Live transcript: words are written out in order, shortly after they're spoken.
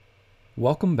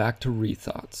Welcome back to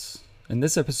Rethoughts. In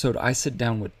this episode, I sit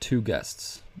down with two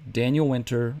guests, Daniel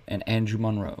Winter and Andrew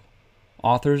Monroe,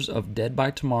 authors of Dead by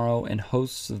Tomorrow and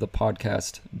hosts of the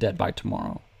podcast Dead by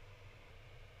Tomorrow.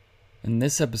 In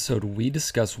this episode, we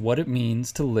discuss what it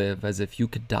means to live as if you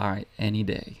could die any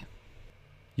day.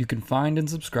 You can find and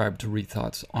subscribe to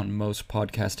Rethoughts on most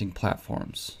podcasting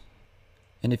platforms.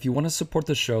 And if you want to support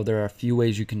the show, there are a few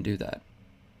ways you can do that.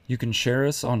 You can share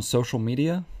us on social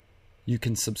media, you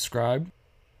can subscribe,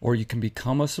 or you can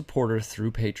become a supporter through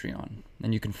Patreon.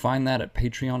 And you can find that at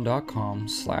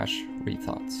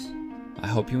patreon.com/rethoughts. I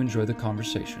hope you enjoy the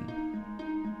conversation.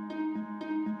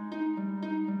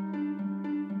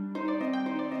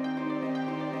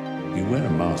 You wear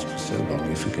a mask for so long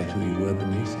you forget who you were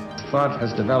beneath it. Thought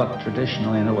has developed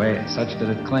traditionally in a way such that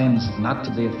it claims not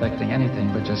to be affecting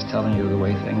anything but just telling you the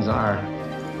way things are.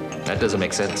 That doesn't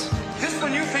make sense. Just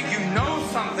when you think you know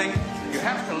something, you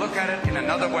have to look at it in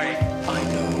another way. I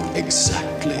know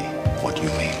exactly what you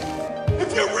mean.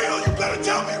 If you're real, you better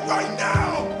tell me right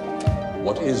now!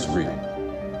 What is real?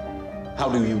 How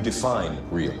do you define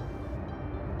real?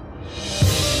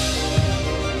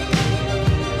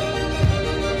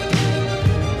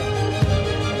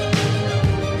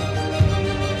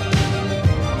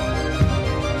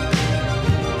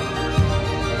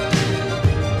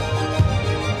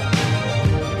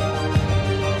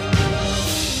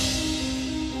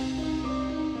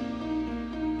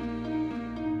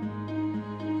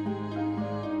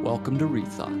 Welcome to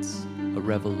Rethoughts, a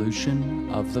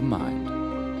revolution of the mind.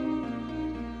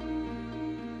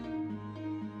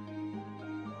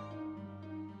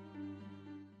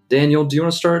 Daniel, do you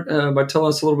want to start by telling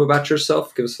us a little bit about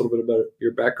yourself? Give us a little bit about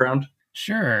your background.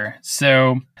 Sure.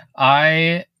 So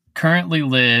I currently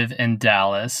live in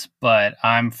Dallas, but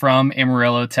I'm from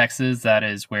Amarillo, Texas. That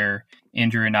is where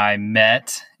Andrew and I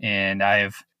met, and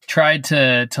I've tried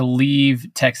to leave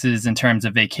Texas in terms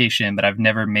of vacation, but I've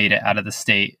never made it out of the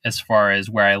state as far as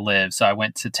where I live. So I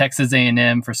went to Texas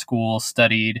A&M for school,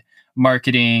 studied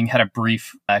marketing, had a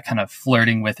brief kind of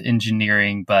flirting with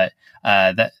engineering, but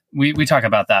that we talk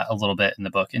about that a little bit in the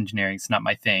book. Engineering's not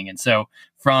my thing. And so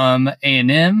from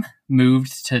A&M,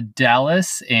 moved to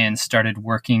Dallas and started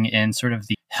working in sort of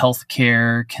the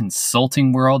healthcare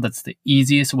consulting world. That's the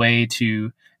easiest way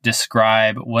to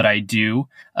describe what I do.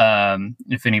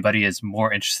 If anybody is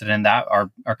more interested in that,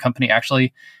 our company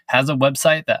actually has a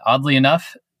website that oddly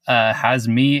enough has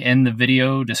me in the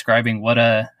video describing what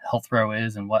a health pro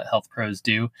is and what health pros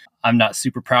do. I'm not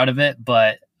super proud of it,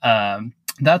 but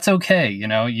that's okay. You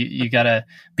know, you got to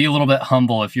be a little bit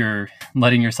humble if you're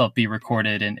letting yourself be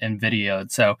recorded and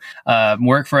videoed. So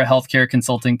work for a healthcare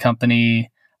consulting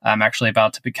company. I'm actually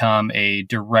about to become a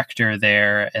director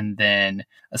there. And then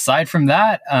aside from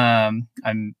that, I'm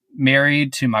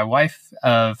married to my wife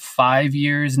of 5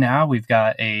 years now. We've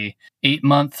got a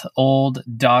 8-month-old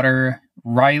daughter,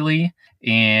 Riley.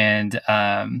 And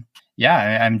I'm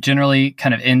generally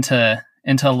kind of into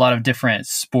a lot of different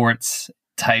sports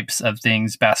types of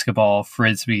things, basketball,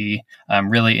 frisbee,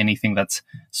 really anything that's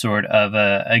sort of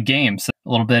a game. So a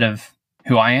little bit of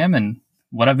who I am and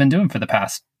what I've been doing for the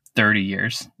past 30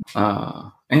 years.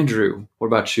 Andrew, what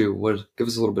about you? Give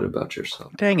us a little bit about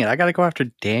yourself. Dang it, I gotta go after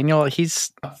Daniel.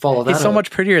 He's Follow so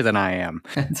much prettier than I am.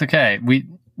 It's okay. We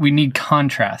need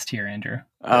contrast here, Andrew.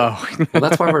 Oh, Well,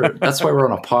 that's why we're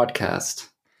on a podcast,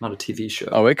 not a TV show.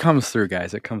 oh, it comes through,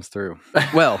 guys. It comes through.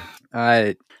 Well,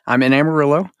 I'm in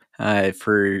Amarillo.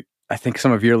 For I think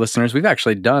some of your listeners, we've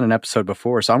actually done an episode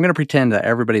before, so I'm going to pretend that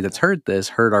everybody that's heard this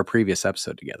heard our previous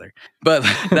episode together. But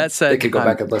that said, They could go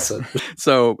back and listen.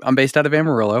 So I'm based out of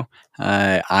Amarillo.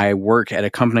 I work at a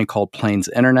company called Plains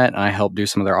Internet, and I help do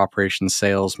some of their operations,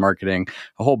 sales, marketing,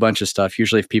 a whole bunch of stuff.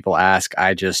 Usually if people ask,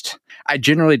 I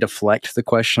generally deflect the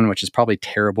question, which is probably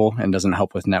terrible and doesn't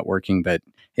help with networking, but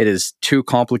it is too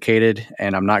complicated,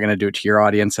 and I'm not going to do it to your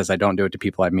audience as I don't do it to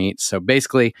people I meet. So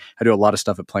basically, I do a lot of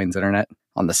stuff at Plains Internet.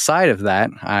 On the side of that,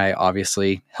 I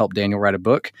obviously helped Daniel write a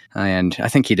book, and I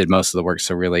think he did most of the work.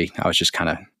 So really, I was just kind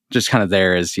of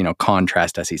there as,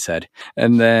 contrast, as he said.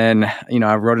 And then,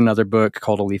 I wrote another book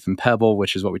called A Leaf and Pebble,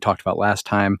 which is what we talked about last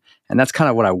time. And that's kind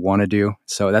of what I want to do.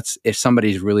 So that's, if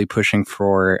somebody's really pushing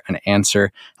for an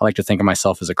answer, I like to think of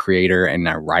myself as a creator and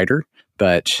a writer,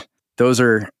 but those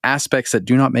are aspects that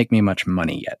do not make me much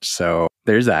money yet. So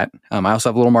there's that. I also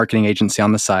have a little marketing agency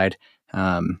on the side.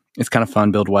 It's kind of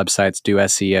fun, build websites, do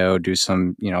SEO, do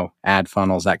some, ad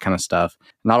funnels, that kind of stuff.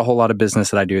 Not a whole lot of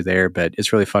business that I do there, but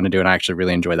it's really fun to do. And I actually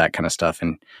really enjoy that kind of stuff.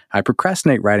 And I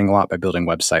procrastinate writing a lot by building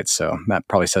websites. So that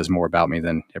probably says more about me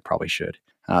than it probably should.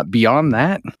 Beyond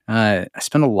that, I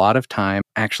spend a lot of time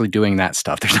actually doing that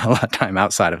stuff. There's not a lot of time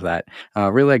outside of that.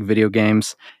 Really like video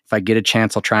games. If I get a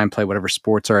chance, I'll try and play whatever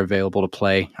sports are available to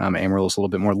play. Amarillo is a little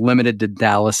bit more limited than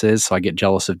Dallas is, so I get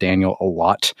jealous of Daniel a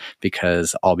lot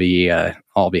because I'll be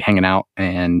hanging out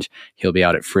and he'll be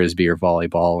out at Frisbee or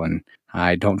volleyball, and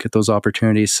I don't get those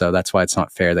opportunities, so that's why it's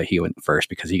not fair that he went first,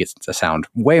 because he gets to sound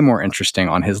way more interesting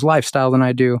on his lifestyle than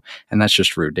I do, and that's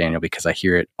just rude, Daniel, because I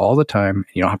hear it all the time, and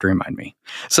you don't have to remind me.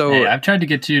 So hey, I've tried to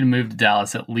get you to move to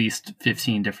Dallas at least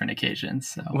 15 different occasions.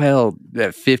 So. Well,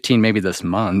 15 maybe this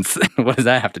month. What does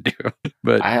that have to do?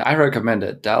 But I recommend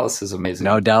it. Dallas is amazing.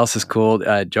 No, Dallas is cool.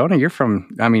 Jonah, you're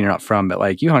you're not from, but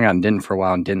like you hung out in Denton for a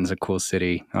while, and Denton's a cool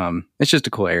city. It's just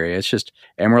a cool area. It's just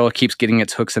Amarillo keeps getting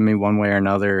its hooks in me one way or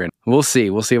another, and we'll see.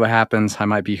 We'll see what happens. I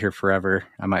might be here forever.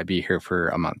 I might be here for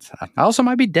a month. I also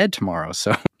might be dead tomorrow,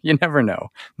 so you never know.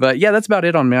 But yeah, that's about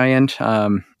it on my end.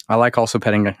 I like also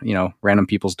petting, random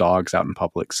people's dogs out in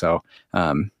public. So,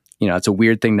 it's a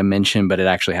weird thing to mention, but it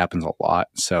actually happens a lot.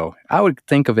 So I would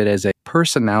think of it as a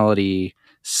personality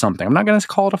something. I'm not going to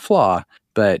call it a flaw,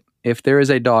 but if there is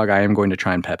a dog, I am going to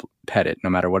try and pet it, no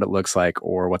matter what it looks like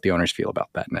or what the owners feel about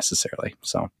that necessarily.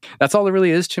 So that's all there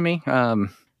really is to me.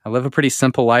 I live a pretty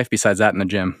simple life besides that in the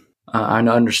gym. I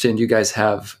understand you guys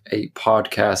have a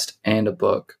podcast and a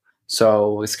book.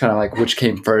 So it's kind of like which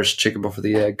came first, chicken before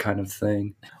the egg kind of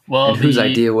thing. Well, and whose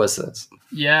idea was this?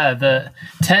 Yeah,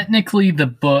 technically the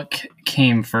book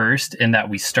came first in that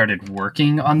we started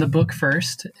working on the book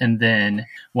first. And then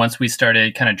once we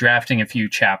started kind of drafting a few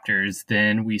chapters,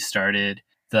 then we started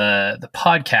the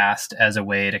podcast as a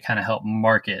way to kind of help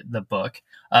market the book.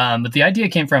 But the idea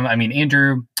came from,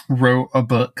 Andrew wrote a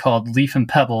book called Leaf and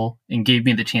Pebble and gave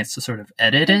me the chance to sort of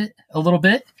edit it a little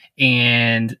bit.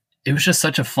 And it was just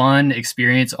such a fun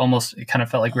experience. Almost, it kind of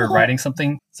felt like we were writing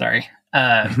something. Sorry.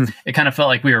 It kind of felt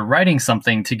like we were writing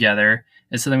something together.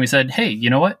 And so then we said, hey, you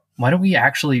know what? Why don't we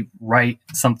actually write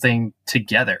something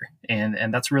together?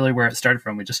 And that's really where it started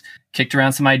from. We just kicked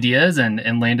around some ideas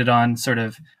and landed on sort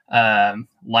of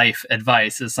life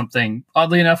advice is something,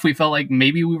 oddly enough, we felt like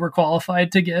maybe we were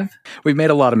qualified to give. We've made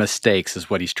a lot of mistakes is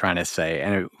what he's trying to say.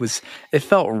 And it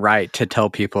felt right to tell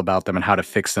people about them and how to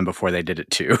fix them before they did it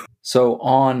too. So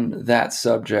on that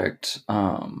subject,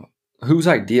 whose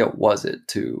idea was it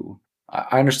to...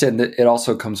 I understand that it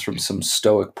also comes from some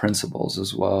Stoic principles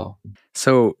as well.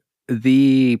 So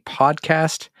the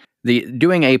podcast,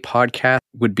 doing a podcast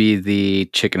would be the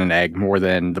chicken and egg more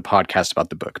than the podcast about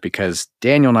the book, because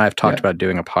Daniel and I have talked about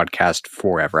doing a podcast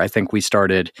forever. I think we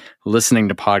started listening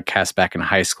to podcasts back in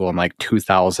high school in like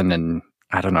 2000 and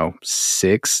I don't know,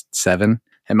 6, 7.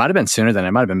 It might have been sooner than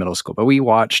it might have been middle school, but we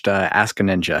watched Ask a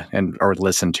Ninja or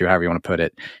listened to, however you want to put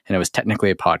it. And it was technically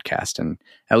a podcast. And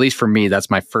at least for me, that's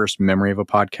my first memory of a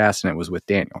podcast. And it was with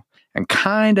Daniel. And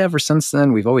kind of ever since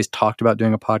then, we've always talked about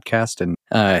doing a podcast. And,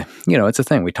 it's a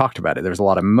thing. We talked about it. There was a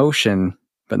lot of motion,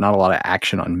 but not a lot of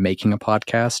action on making a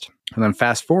podcast. And then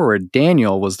fast forward,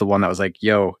 Daniel was the one that was like,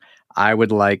 yo, I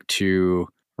would like to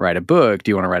write a book.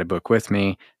 Do you want to write a book with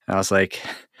me? And I was like...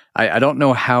 I don't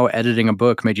know how editing a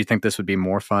book made you think this would be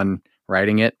more fun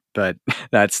writing it, but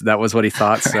that was what he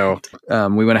thought. So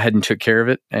we went ahead and took care of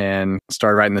it and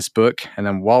started writing this book. And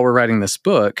then while we're writing this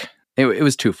book, it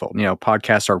was twofold.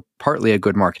 Podcasts are partly a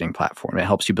good marketing platform. It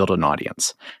helps you build an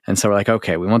audience. And so we're like,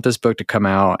 okay, we want this book to come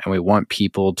out and we want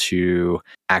people to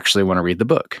actually want to read the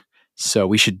book. So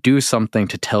we should do something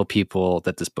to tell people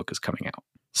that this book is coming out.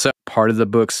 So part of the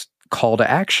book's call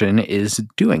to action is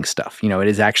doing stuff. It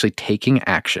is actually taking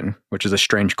action, which is a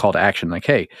strange call to action. Like,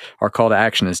 hey, our call to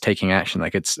action is taking action.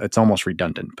 Like it's almost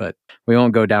redundant, but we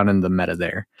won't go down in the meta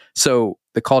there. So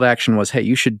the call to action was, hey,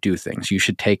 you should do things. You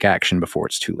should take action before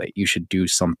it's too late. You should do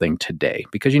something today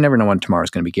because you never know when tomorrow is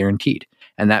going to be guaranteed.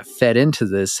 And that fed into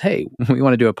this, hey, we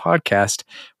want to do a podcast.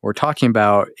 We're talking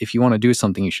about if you want to do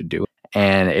something, you should do it.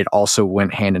 And it also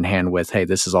went hand in hand with, hey,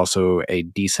 this is also a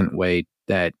decent way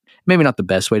that maybe not the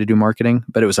best way to do marketing,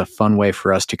 but it was a fun way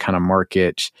for us to kind of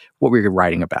market what we were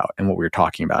writing about and what we were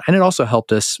talking about. And it also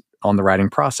helped us on the writing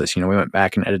process. We went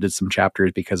back and edited some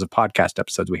chapters because of podcast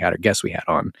episodes we had or guests we had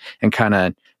on and kind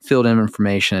of filled in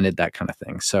information and did that kind of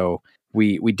thing. So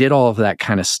we did all of that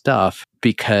kind of stuff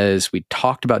because we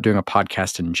talked about doing a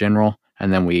podcast in general.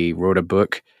 And then we wrote a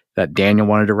book that Daniel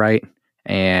wanted to write.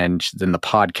 And then the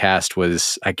podcast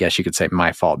was, I guess you could say,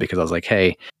 my fault because I was like,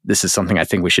 hey, this is something I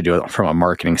think we should do from a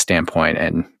marketing standpoint.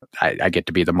 And I get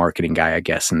to be the marketing guy, I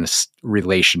guess, in this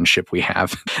relationship we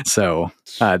have. So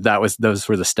those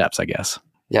were the steps, I guess.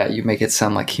 Yeah, you make it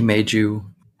sound like he made you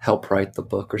help write the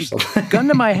book or something. Gun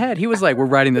to my head. He was like, we're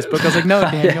writing this book. I was like, no,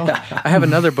 Daniel, I have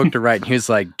another book to write. And he was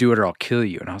like, do it or I'll kill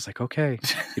you. And I was like, okay,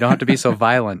 you don't have to be so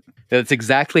violent. That's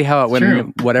exactly how it went.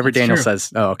 True. Whatever It's Daniel true.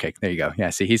 says. Oh, okay. There you go.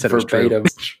 Yeah. See, he said Verbatim. it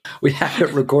was true. We have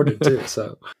it recorded too.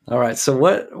 So, all right. So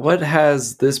what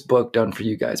has this book done for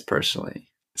you guys personally?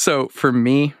 So for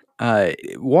me,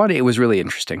 one, it was really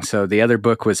interesting. So the other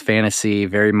book was fantasy,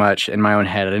 very much in my own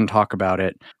head. I didn't talk about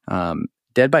it.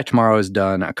 Dead by Tomorrow has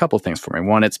done a couple things for me.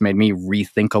 One, it's made me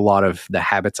rethink a lot of the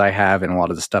habits I have and a lot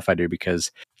of the stuff I do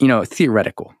because,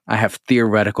 theoretical. I have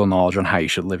theoretical knowledge on how you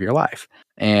should live your life.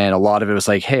 And a lot of it was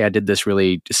like, hey, I did this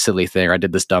really silly thing, or I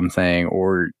did this dumb thing,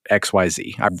 or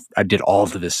XYZ. I did all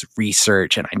of this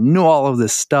research and I know all of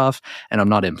this stuff and I'm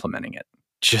not implementing it.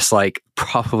 Just like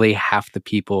probably half the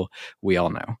people we all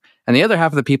know. And the other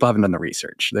half of the people haven't done the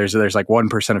research. There's like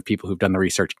 1% of people who've done the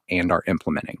research and are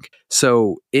implementing.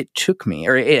 So it took me,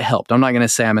 or it helped. I'm not going to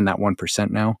say I'm in that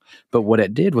 1% now, but what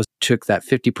it did was took that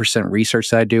 50% research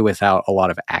that I do without a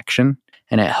lot of action.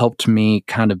 And it helped me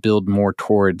kind of build more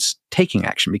towards taking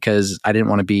action because I didn't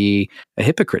want to be a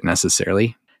hypocrite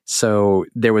necessarily. So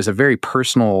there was a very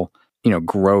personal,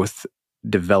 growth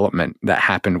development that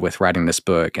happened with writing this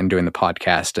book and doing the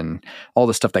podcast and all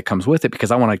the stuff that comes with it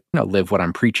because I want to live what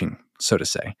I'm preaching, so to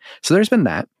say. So there's been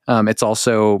that. It's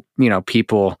also,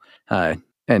 people,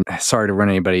 and sorry to ruin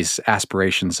anybody's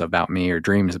aspirations about me or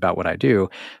dreams about what I do,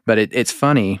 but it's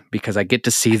funny because I get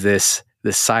to see this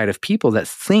side of people that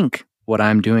think what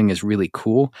I'm doing is really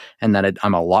cool and that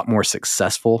I'm a lot more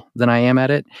successful than I am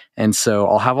at it. And so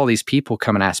I'll have all these people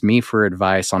come and ask me for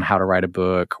advice on how to write a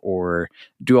book or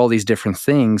do all these different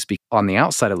things. On the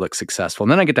outside, it looks successful.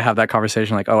 And then I get to have that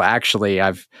conversation like, oh, actually,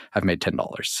 I've made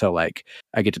 $10. So like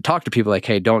I get to talk to people like,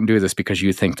 hey, don't do this because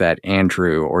you think that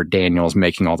Andrew or Daniel's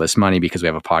making all this money because we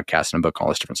have a podcast and a book and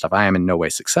all this different stuff. I am in no way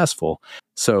successful.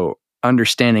 So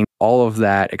understanding all of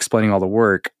that, explaining all the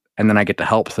work, and then I get to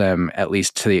help them at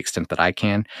least to the extent that I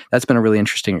can. That's been a really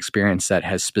interesting experience that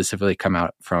has specifically come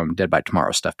out from Dead by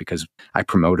Tomorrow stuff because I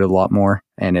promote it a lot more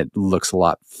and it looks a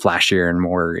lot flashier and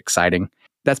more exciting.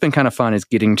 That's been kind of fun is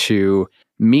getting to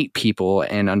meet people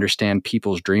and understand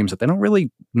people's dreams that they don't really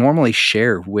normally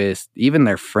share with even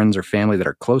their friends or family that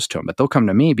are close to them. But they'll come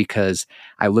to me because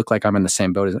I look like I'm in the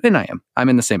same boat as them. And I am. I'm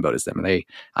in the same boat as them.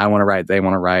 I want to write. They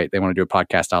want to write. They want to do a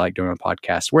podcast. I like doing a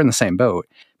podcast. We're in the same boat.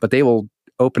 But they will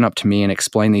open up to me and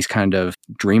explain these kind of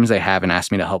dreams they have and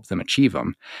ask me to help them achieve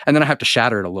them. And then I have to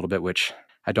shatter it a little bit, which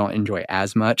I don't enjoy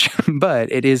as much,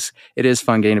 but it is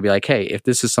fun getting to be like, hey, if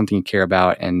this is something you care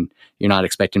about and you're not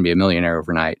expecting to be a millionaire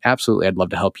overnight, absolutely, I'd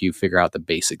love to help you figure out the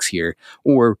basics here,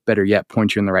 or better yet,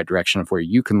 point you in the right direction of where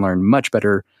you can learn much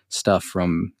better stuff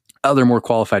from other more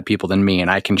qualified people than me.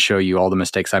 And I can show you all the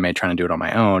mistakes I made trying to do it on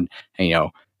my own. And,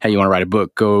 hey, you want to write a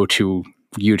book, go to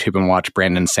YouTube and watch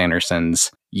Brandon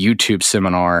Sanderson's YouTube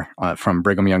seminar from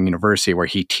Brigham Young University where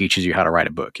he teaches you how to write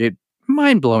a book. It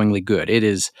mind-blowingly good. It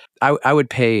is. I would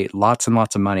pay lots and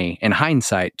lots of money in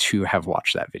hindsight to have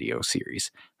watched that video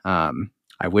series.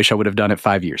 I wish I would have done it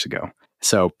 5 years ago.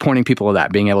 So pointing people to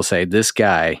that, being able to say, this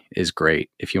guy is great.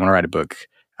 If you want to write a book,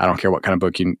 I don't care what kind of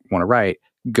book you want to write,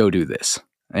 go do this.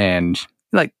 And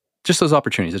like just those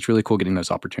opportunities. It's really cool getting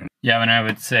those opportunities. Yeah, and I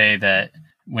would say that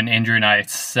when Andrew and I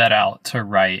set out to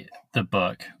write the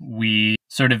book, we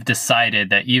sort of decided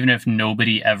that even if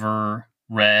nobody ever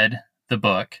read the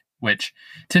book, which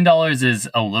 $10 is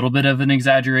a little bit of an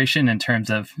exaggeration in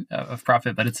terms of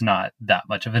profit, but it's not that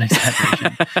much of an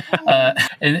exaggeration.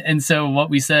 And so what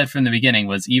we said from the beginning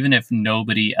was, even if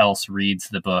nobody else reads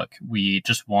the book, we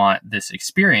just want this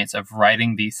experience of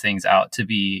writing these things out to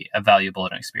be a valuable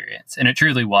experience. And it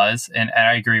truly was. And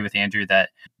I agree with Andrew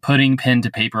that putting pen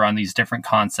to paper on these different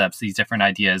concepts, these different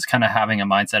ideas, kind of having a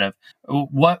mindset of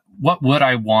what would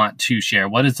I want to share?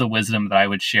 What is the wisdom that I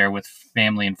would share with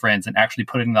family and friends? And actually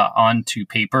putting that onto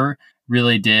paper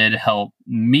really did help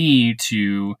me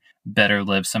to better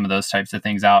live some of those types of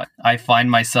things out. I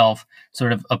find myself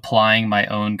sort of applying my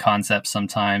own concepts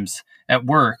sometimes at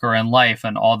work or in life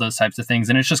and all those types of things.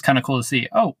 And it's just kind of cool to see,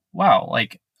 oh, wow,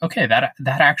 like, okay, that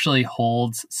actually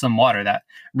holds some water. That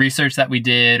research that we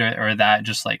did or that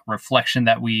just like reflection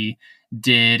that we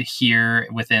did here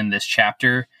within this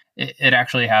chapter, it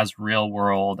actually has real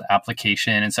world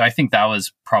application. And so I think that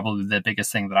was probably the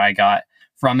biggest thing that I got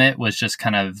from it, was just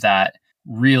kind of that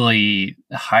really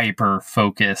hyper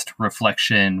focused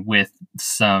reflection with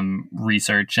some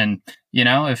research. And,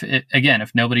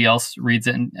 if nobody else reads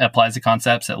it and applies the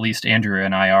concepts, at least Andrew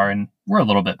and I are, and we're a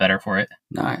little bit better for it.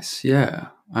 Nice. Yeah.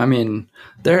 I mean,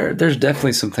 there's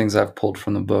definitely some things I've pulled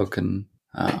from the book and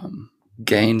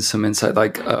gained some insight.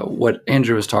 Like what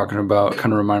Andrew was talking about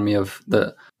kind of reminded me of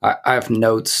I have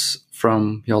notes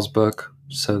from y'all's book,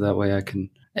 so that way I can.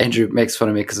 Andrew makes fun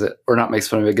of me or not makes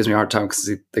fun of me, it gives me a hard time because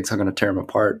he thinks I'm going to tear him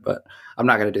apart, but I'm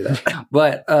not going to do that.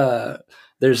 But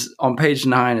there's on page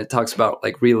 9, it talks about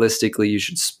like realistically, you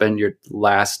should spend your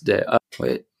last day.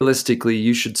 Realistically,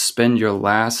 you should spend your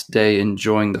last day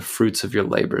enjoying the fruits of your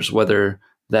labors, whether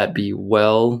that be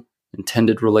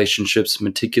well-intended relationships,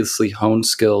 meticulously honed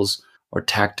skills, or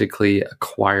tactically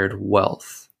acquired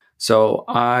wealth. So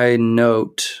I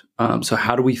note, so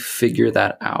how do we figure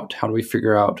that out? How do we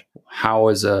figure out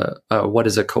what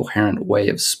is a coherent way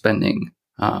of spending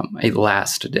a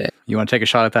last day? You want to take a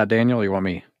shot at that, Daniel, or you want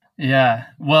me? Yeah.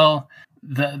 Well,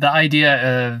 the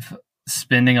idea of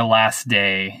spending a last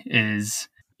day is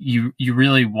you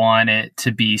really want it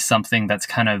to be something that's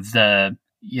kind of the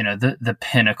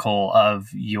pinnacle of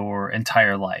your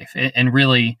entire life. And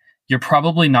really, you're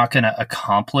probably not going to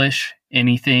accomplish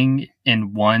anything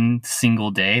in one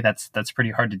single day. That's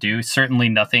pretty hard to do. Certainly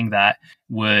nothing that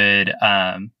would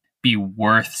be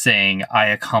worth saying, I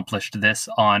accomplished this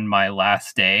on my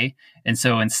last day. And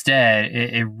so instead,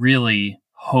 it really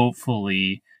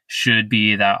hopefully should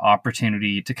be that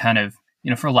opportunity to kind of,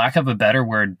 for lack of a better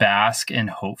word, bask in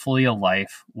hopefully a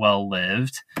life well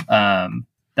lived.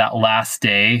 That last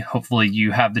day, hopefully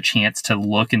you have the chance to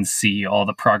look and see all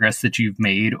the progress that you've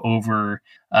made over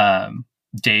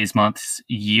days, months,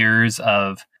 years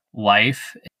of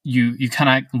life. You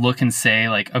kind of look and say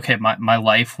like, okay, my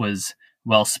life was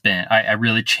well spent. I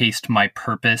really chased my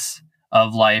purpose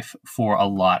of life for a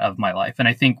lot of my life. And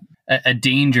I think a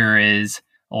danger is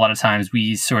a lot of times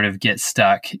we sort of get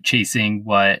stuck chasing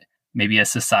what maybe a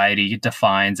society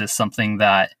defines as something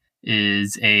that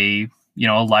is a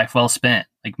life well spent.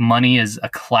 Like money is a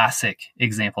classic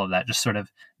example of that, just sort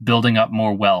of building up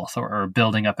more wealth or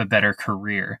building up a better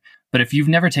career. But if you've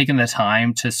never taken the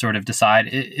time to sort of decide,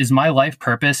 is my life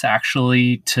purpose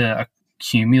actually to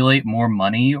accumulate more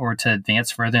money or to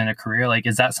advance further in a career? Like,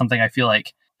 is that something I feel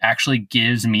like actually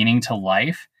gives meaning to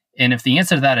life? And if the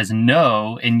answer to that is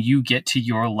no, and you get to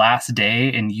your last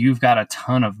day and you've got a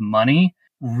ton of money,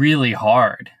 really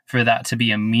hard for that to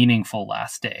be a meaningful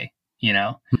last day.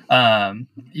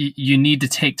 You need to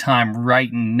take time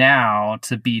right now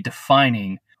to be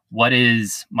defining what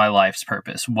is my life's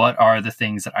purpose? What are the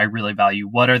things that I really value?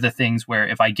 What are the things where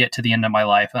if I get to the end of my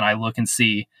life and I look and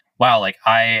see, wow, like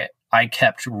I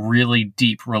kept really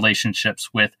deep relationships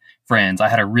with friends. I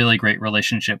had a really great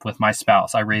relationship with my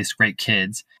spouse. I raised great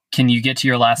kids. Can you get to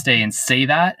your last day and say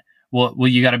that? Well,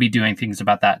 you got to be doing things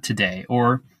about that today.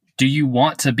 Or do you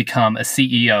want to become a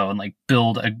CEO and like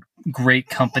build a great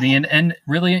company and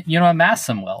really, amass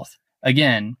some wealth?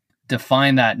 Again,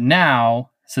 define that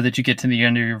now so that you get to the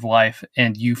end of your life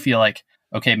and you feel like,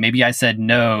 okay, maybe I said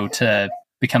no to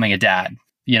becoming a dad.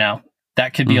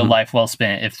 That could be a life well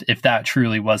spent if that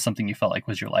truly was something you felt like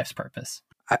was your life's purpose.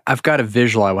 I've got a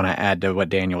visual I want to add to what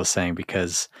Daniel was saying,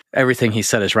 because everything he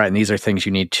said is right. And these are things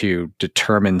you need to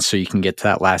determine so you can get to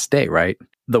that last day, right?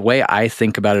 The way I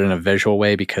think about it in a visual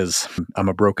way, because I'm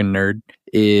a broken nerd,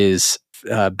 is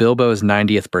Bilbo's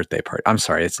 90th birthday party. I'm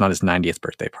sorry, it's not his 90th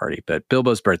birthday party, but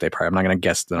Bilbo's birthday party. I'm not going to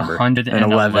guess the number.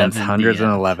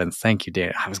 111th. Thank you,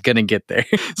 Dan. I was going to get there.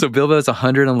 So Bilbo's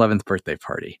 111th birthday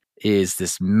party is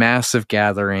this massive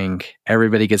gathering.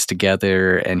 Everybody gets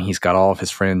together and he's got all of his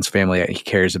friends, family that he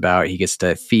cares about. He gets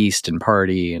to feast and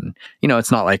party. And,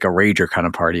 it's not like a rager kind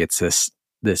of party. It's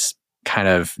this kind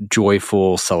of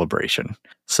joyful celebration.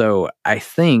 So I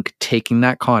think taking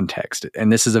that context,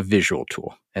 and this is a visual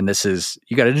tool, and this is,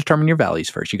 you got to determine your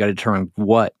values first. You got to determine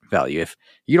what value. If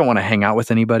you don't want to hang out with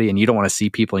anybody and you don't want to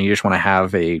see people and you just want to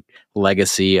have a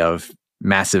legacy of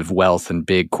massive wealth and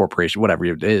big corporation, whatever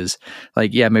it is,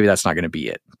 like, yeah, maybe that's not going to be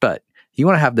it. But you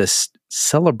want to have this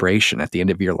celebration at the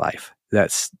end of your life.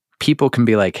 That's people can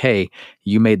be like, hey,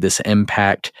 you made this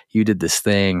impact, you did this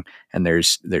thing, and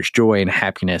there's joy and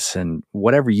happiness and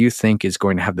whatever you think is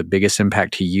going to have the biggest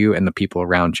impact to you and the people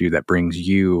around you that brings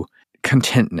you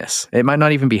contentness. It might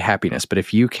not even be happiness, but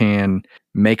if you can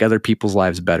make other people's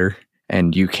lives better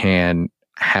and you can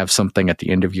have something at the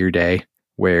end of your day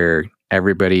where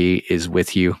everybody is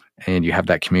with you and you have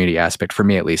that community aspect, for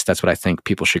me at least, that's what I think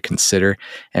people should consider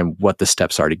and what the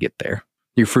steps are to get there.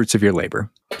 Your fruits of your labor.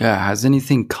 Yeah. Has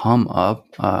anything come up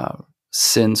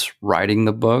since writing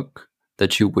the book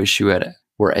that you wish you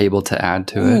were able to add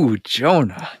to it? Ooh,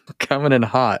 Jonah, coming in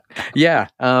hot. Yeah.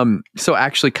 So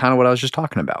actually kind of what I was just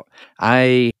talking about.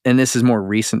 And this is more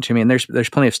recent to me, and there's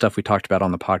plenty of stuff we talked about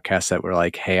on the podcast that were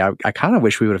like, hey, I kind of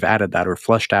wish we would have added that or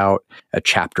fleshed out a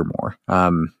chapter more.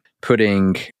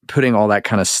 Putting all that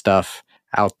kind of stuff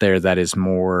out there that is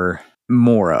more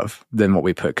more of than what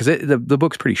we put, because the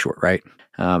book's pretty short, right?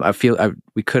 I feel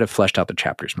we could have fleshed out the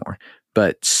chapters more,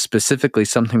 but specifically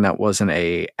something that wasn't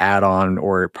a add-on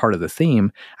or part of the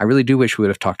theme, I really do wish we would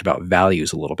have talked about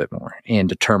values a little bit more and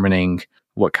determining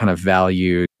what kind of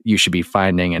value you should be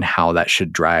finding and how that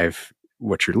should drive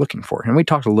what you're looking for. And we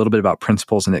talked a little bit about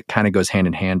principles, and it kind of goes hand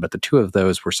in hand, but the two of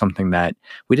those were something that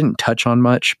we didn't touch on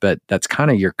much, but that's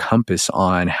kind of your compass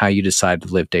on how you decide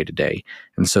to live day to day.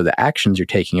 And so the actions you're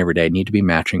taking every day need to be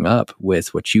matching up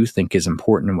with what you think is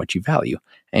important and what you value.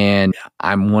 And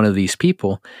I'm one of these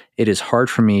people. It is hard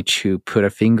for me to put a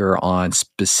finger on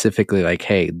specifically like,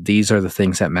 hey, these are the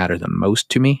things that matter the most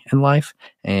to me in life.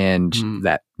 And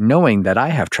that knowing that I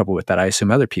have trouble with that, I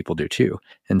assume other people do too.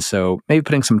 And so maybe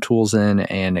putting some tools in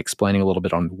and explaining a little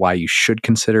bit on why you should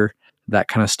consider that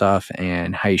kind of stuff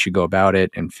and how you should go about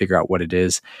it and figure out what it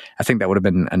is. I think that would have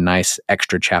been a nice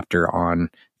extra chapter on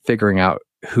figuring out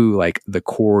who like the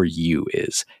core you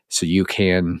is, so you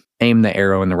can aim the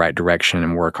arrow in the right direction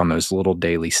and work on those little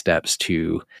daily steps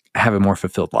to have a more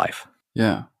fulfilled life.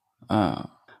 Yeah.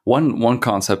 One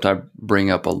concept I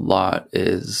bring up a lot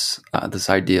is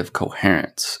this idea of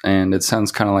coherence, and it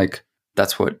sounds kind of like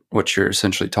that's what you're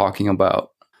essentially talking about.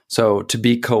 So to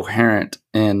be coherent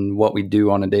in what we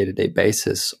do on a day-to-day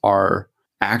basis, our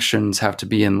actions have to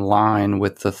be in line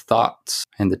with the thoughts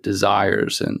and the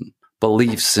desires and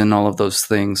beliefs and all of those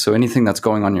things. So anything that's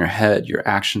going on in your head, your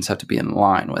actions have to be in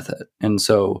line with it. And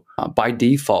so by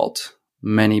default,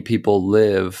 many people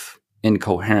live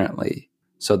incoherently.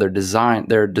 So they're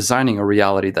designing a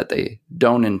reality that they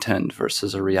don't intend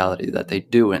versus a reality that they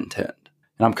do intend.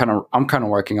 And I'm kind of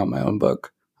working on my own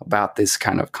book about this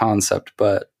kind of concept,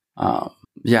 but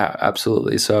yeah,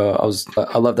 absolutely. So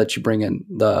I love that you bring in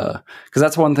because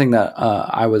that's one thing that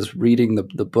I was reading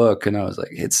the book and I was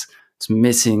like, it's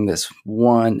missing this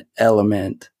one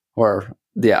element, or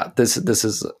this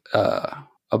is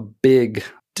a big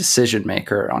decision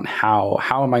maker on how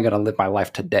am I going to live my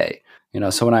life today?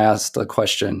 So when I asked the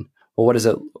question, well, what is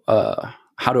it?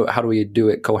 How do we do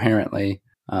it coherently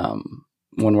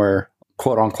when we're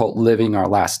quote unquote living our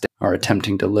last day or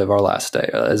attempting to live our last day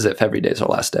as if every day is our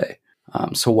last day?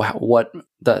 So what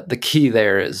the key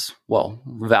there is, well,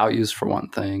 values for one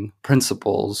thing,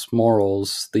 principles,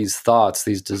 morals, these thoughts,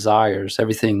 these desires,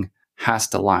 everything has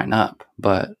to line up.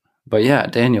 But yeah,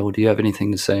 Daniel, do you have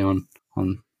anything to say on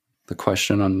the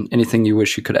question, on anything you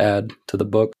wish you could add to the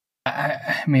book?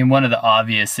 I mean, one of the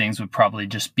obvious things would probably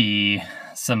just be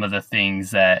some of the things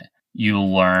that you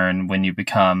learn when you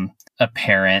become a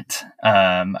parent.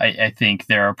 I think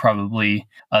there are probably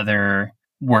other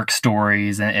work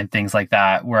stories and things like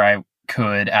that where I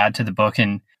could add to the book.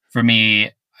 And for me,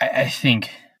 I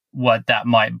think what that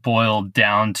might boil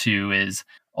down to is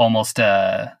almost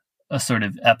a sort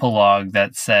of epilogue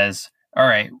that says, all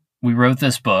right, we wrote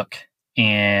this book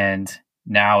and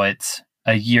now it's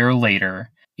a year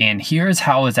later. And here's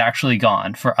how it's actually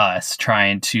gone for us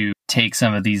trying to take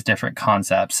some of these different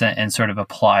concepts and sort of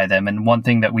apply them. And one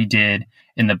thing that we did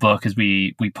in the book is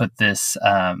we put this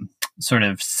sort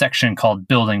of section called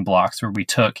building blocks, where we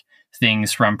took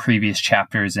things from previous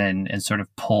chapters and sort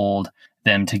of pulled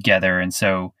them together. And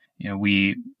so,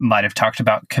 we might have talked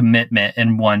about commitment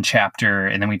in one chapter,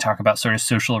 and then we talk about sort of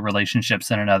social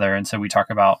relationships in another. And so we talk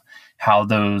about how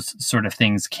those sort of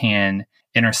things can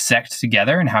intersect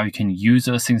together and how you can use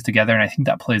those things together. And I think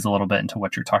that plays a little bit into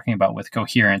what you're talking about with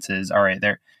coherence is, all right,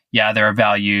 there are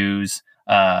values.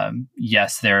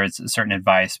 Yes, there is certain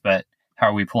advice, but how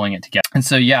are we pulling it together? And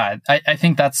so, yeah, I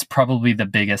think that's probably the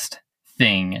biggest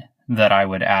thing that I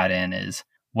would add in is,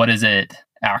 what does it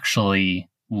actually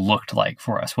looked like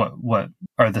for us? What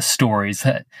are the stories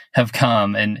that have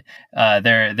come? And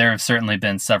there have certainly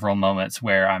been several moments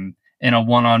where I'm in a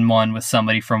one-on-one with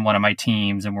somebody from one of my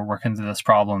teams and we're working through this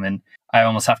problem, and I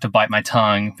almost have to bite my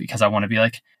tongue because I want to be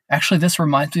like, actually, this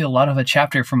reminds me a lot of a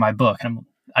chapter from my book. And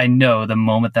I know the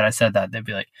moment that I said that, they'd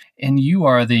be like, and you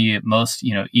are the most,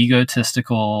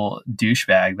 egotistical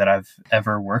douchebag that I've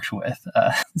ever worked with.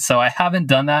 So I haven't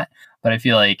done that, but I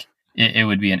feel like it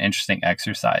would be an interesting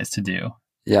exercise to do.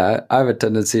 Yeah, I have a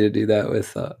tendency to do that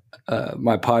with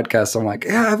my podcast. I'm like,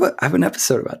 yeah, I have an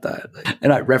episode about that.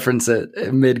 And I reference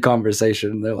it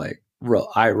mid-conversation. They're like,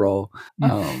 eye roll.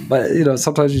 But,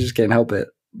 sometimes you just can't help it.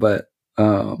 But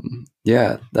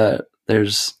yeah,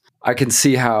 I can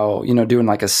see how, doing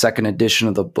like a second edition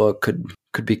of the book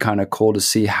could be kind of cool to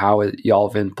see how y'all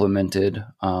have implemented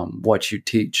what you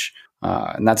teach.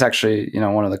 And that's actually,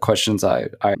 one of the questions I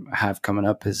have coming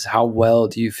up is, how well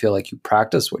do you feel like you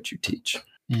practice what you teach?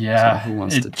 Yeah, So who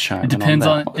wants to chime it in depends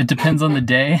on that? it depends on the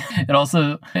day. It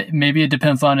also maybe it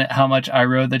depends on how much I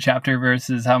wrote the chapter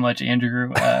versus how much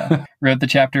Andrew wrote the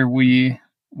chapter. We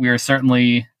are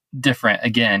certainly different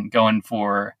again, going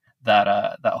for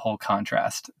that whole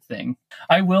contrast thing.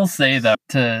 I will say though,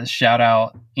 to shout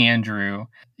out Andrew,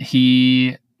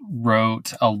 he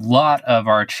wrote a lot of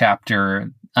our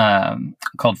chapter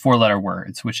called 4-letter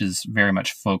words, which is very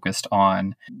much focused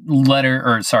on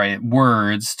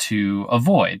words to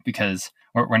avoid, because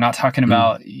we're not talking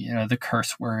about, the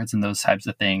curse words and those types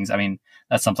of things. I mean,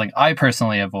 that's something I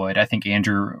personally avoid. I think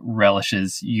Andrew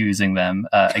relishes using them.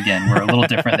 Again, we're a little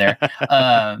different there.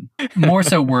 More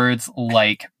so words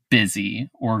like busy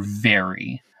or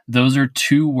very. Those are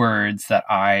two words that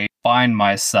I find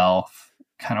myself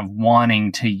kind of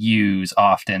wanting to use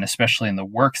often, especially in the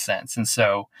work sense. And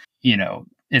so,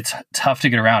 it's tough to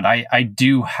get around. I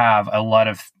do have a lot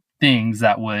of things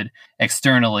that would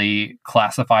externally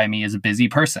classify me as a busy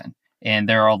person. And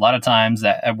there are a lot of times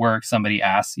that at work, somebody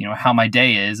asks, how my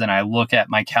day is. And I look at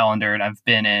my calendar and I've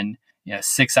been in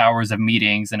 6 hours of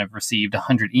meetings and have received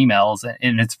 100 emails.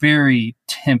 And it's very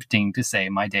tempting to say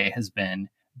my day has been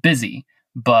busy.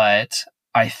 But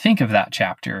I think of that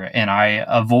chapter and I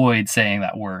avoid saying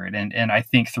that word. And I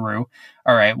think through,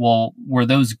 all right, well, were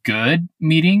those good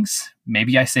meetings?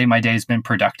 Maybe I say my day's been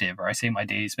productive, or I say my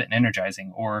day's been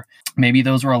energizing, or maybe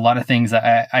those were a lot of things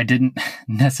that I didn't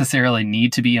necessarily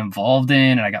need to be involved in,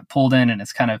 and I got pulled in, and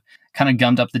it's kind of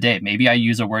gummed up the day. Maybe I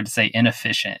use a word to say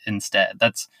inefficient instead.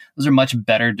 Those are much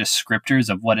better descriptors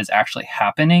of what is actually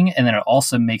happening. And then it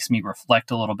also makes me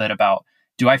reflect a little bit about,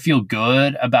 do I feel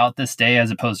good about this day, as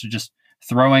opposed to just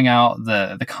throwing out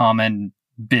the common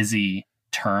busy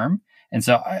term. And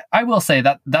so I will say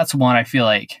that that's one I feel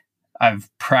like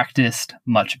I've practiced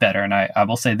much better. And I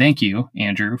will say thank you,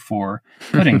 Andrew, for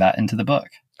putting that into the book.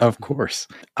 Of course.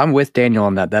 I'm with Daniel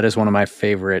on that. That is one of my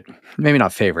favorite, maybe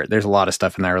not favorite. There's a lot of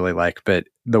stuff in there I really like, but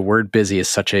the word busy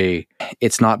is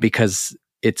it's not because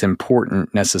it's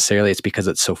important necessarily. It's because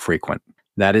it's so frequent.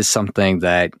 That is something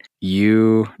that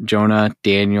you, Jonah,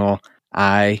 Daniel,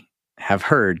 I have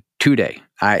heard today.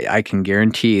 I can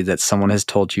guarantee that someone has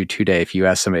told you today, if you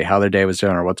ask somebody how their day was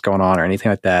doing or what's going on or anything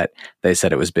like that, they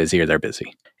said it was busy or they're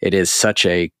busy. It is such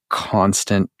a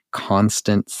constant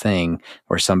thing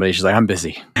where somebody's just like, I'm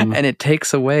busy. Mm-hmm. And it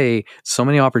takes away so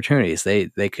many opportunities. They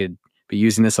could be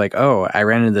using this like, oh, I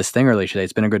ran into this thing earlier today.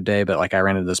 It's been a good day, but like I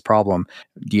ran into this problem.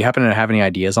 Do you happen to have any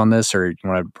ideas on this, or you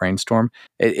want to brainstorm?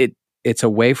 It's a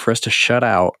way for us to shut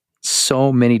out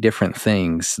so many different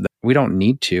things that we don't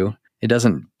need to. It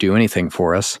doesn't do anything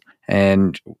for us.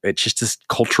 And it's just this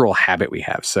cultural habit we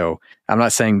have. So I'm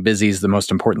not saying busy is the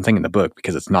most important thing in the book,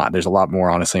 because it's not. There's a lot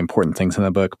more, honestly, important things in the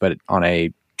book. But on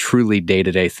a truly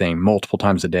day-to-day thing, multiple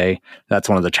times a day, that's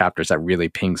one of the chapters that really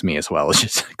pings me as well. It's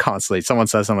just constantly, someone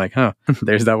says, I'm like, oh,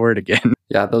 there's that word again.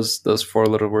 Yeah, those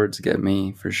 4-letter words get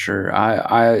me for sure.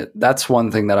 I that's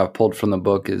one thing that I've pulled from the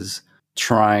book, is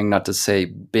trying not to say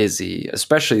busy,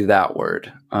 especially that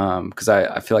word, because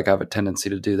I feel like I have a tendency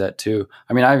to do that too.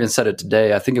 I mean, I even said it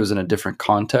today. I think it was in a different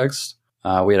context.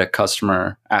 We had a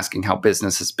customer asking how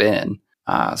business has been.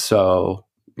 So,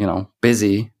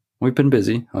 busy. We've been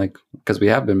busy, like, because we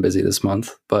have been busy this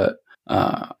month. But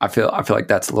I feel like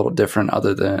that's a little different,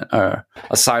 other than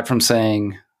aside from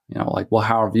saying, like, well,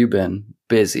 how have you been?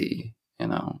 Busy,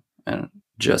 and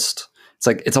just. It's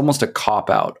like, it's almost a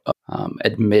cop-out of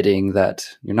admitting that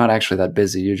you're not actually that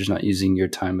busy. You're just not using your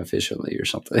time efficiently or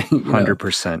something.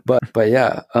 100%. But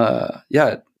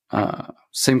yeah.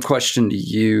 Same question to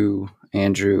you,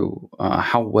 Andrew.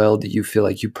 How well do you feel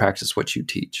like you practice what you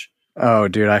teach? Oh,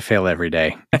 dude, I fail every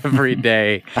day. Every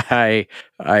day I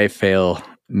fail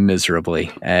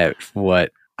miserably at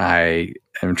what I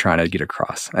am trying to get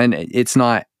across. And it's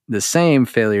not the same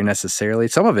failure necessarily.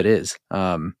 Some of it is.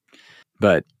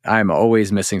 But I'm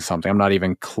always missing something. I'm not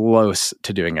even close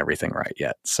to doing everything right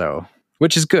yet. So,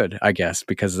 which is good, I guess,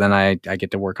 because then I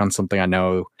get to work on something I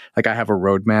know. Like, I have a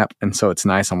roadmap. And so it's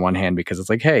nice on one hand, because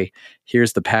it's like, hey,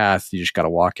 here's the path. You just got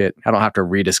to walk it. I don't have to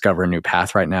rediscover a new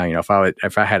path right now.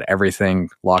 If I had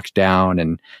everything locked down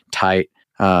and tight,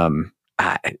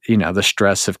 the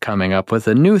stress of coming up with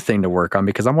a new thing to work on,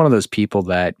 because I'm one of those people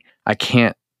that I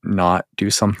can't not do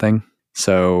something.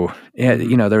 So, yeah,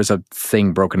 there was a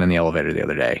thing broken in the elevator the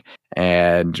other day,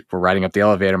 and we're riding up the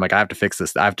elevator. I'm like, I have to fix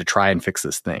this. I have to try and fix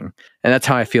this thing. And that's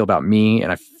how I feel about me.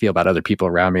 And I feel about other people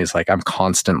around me. Is like, I'm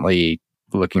constantly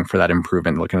looking for that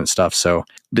improvement, looking at stuff. So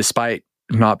despite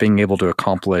not being able to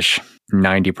accomplish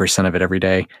 90% of it every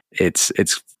day, it's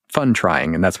fun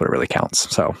trying. And that's what really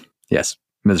counts. So yes,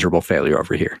 miserable failure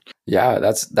over here. Yeah,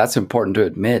 that's important to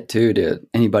admit too, to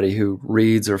anybody who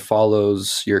reads or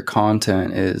follows your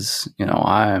content is,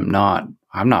 I'm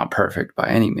not perfect by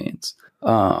any means.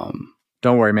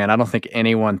 Don't worry, man. I don't think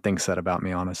anyone thinks that about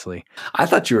me, honestly. I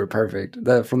thought you were perfect.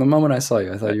 From the moment I saw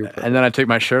you, I thought you were perfect. And then I took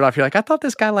my shirt off. You're like, I thought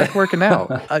this guy liked working out.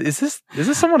 Is this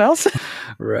someone else?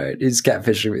 Right. He's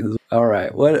catfishing me. All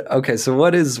right. So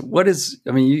what is,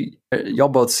 I mean, y'all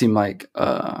both seem like,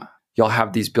 y'all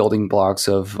have these building blocks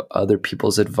of other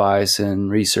people's advice and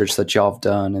research that y'all have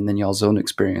done, and then y'all's own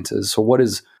experiences. So what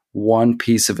is one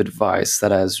piece of advice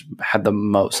that has had the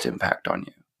most impact on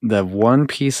you? The one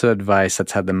piece of advice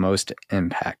that's had the most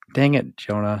impact. Dang it,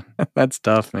 Jonah. That's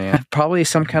tough, man. Probably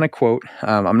some kind of quote.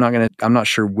 I'm not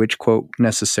sure which quote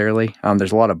necessarily.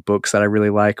 There's a lot of books that I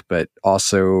really like, but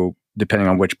also depending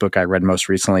on which book I read most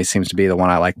recently seems to be the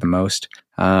one I like the most.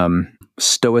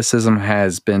 Stoicism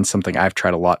has been something I've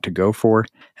tried a lot to go for,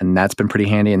 and that's been pretty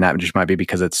handy. And that just might be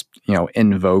because it's,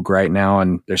 in vogue right now,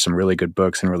 and there's some really good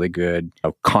books and really good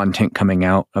content coming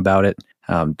out about it.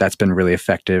 That's been really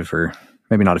effective, or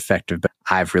maybe not effective, but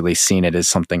I've really seen it as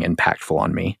something impactful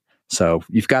on me. So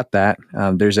you've got that.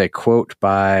 There's a quote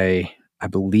by, I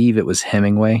believe it was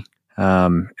Hemingway.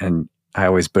 And I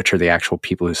always butcher the actual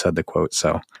people who said the quote,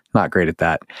 so not great at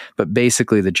that. But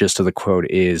basically the gist of the quote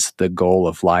is the goal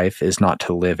of life is not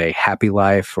to live a happy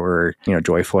life or,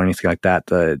 joyful or anything like that.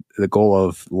 The goal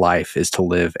of life is to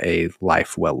live a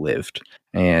life well lived.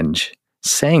 And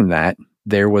saying that,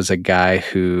 there was a guy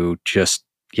who just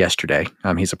yesterday,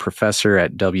 he's a professor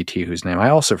at WT whose name I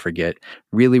also forget,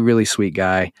 really, really sweet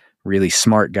guy, really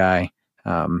smart guy.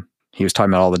 He was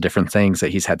talking about all the different things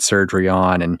that he's had surgery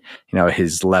on, and,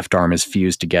 his left arm is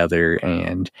fused together,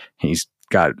 and he's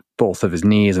got both of his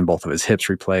knees and both of his hips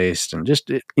replaced, and just,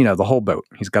 the whole boat.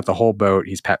 He's got the whole boat.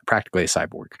 He's practically a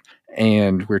cyborg.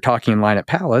 And we were talking in line at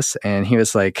Palace, and he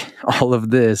was like, all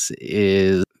of this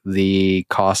is the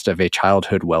cost of a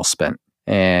childhood well spent.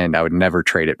 And I would never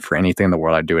trade it for anything in the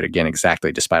world. I'd do it again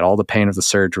exactly. Despite all the pain of the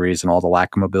surgeries and all the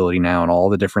lack of mobility now and all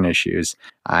the different issues,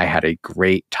 I had a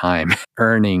great time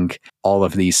earning all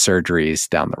of these surgeries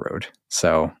down the road.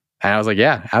 So, and I was like,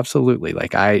 yeah, absolutely.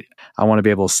 Like I want to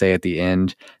be able to say at the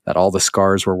end that all the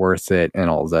scars were worth it, and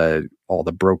all the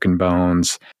broken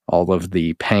bones, all of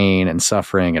the pain and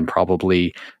suffering, and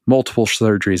probably multiple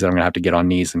surgeries that I'm going to have to get on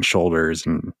knees and shoulders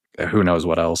and who knows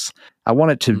what else. I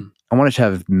want it to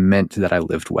have meant that I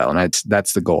lived well, and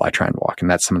that's the goal I try and walk,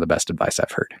 and that's some of the best advice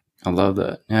I've heard. I love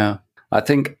that. Yeah. I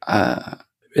think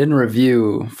in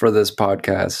review for this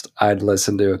podcast, I'd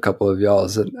listened to a couple of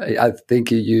y'all's, and I think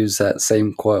you used that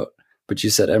same quote, but you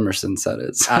said Emerson said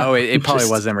it. So oh, it probably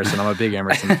was Emerson. I'm a big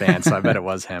Emerson fan, so I bet it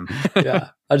was him. Yeah.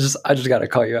 I just got to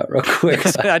call you out real quick.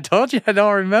 I told you I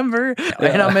don't remember,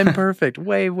 and I'm imperfect,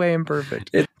 way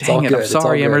imperfect. Dang it! I'm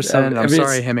sorry, Emerson. I'm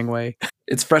sorry, Hemingway.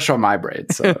 It's fresh on my brain,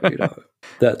 so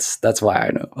that's why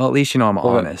I know. Well, at least I'm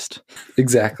honest.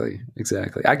 Exactly.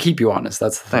 I keep you honest.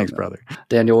 That's the thing. Thanks, brother.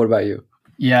 Daniel, what about you?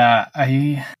 Yeah,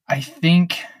 I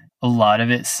think a lot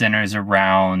of it centers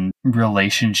around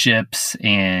relationships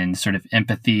and sort of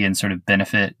empathy and sort of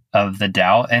benefit of the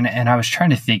doubt. And I was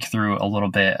trying to think through a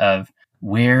little bit of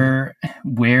where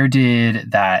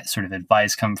did that sort of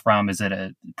advice come from? Is it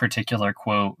a particular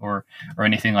quote or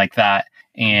anything like that?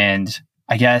 And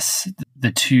I guess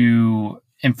the two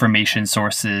information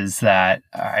sources that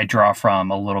I draw from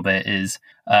a little bit is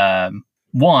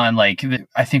one, like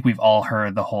I think we've all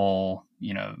heard the whole,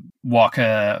 walk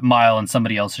a mile in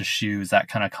somebody else's shoes, that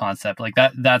kind of concept. Like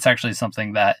that's actually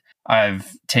something that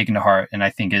I've taken to heart, and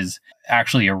I think is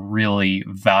actually a really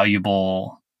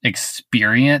valuable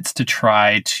experience to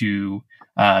try to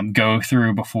go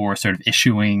through before sort of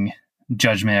issuing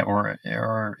judgment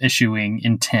or issuing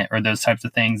intent or those types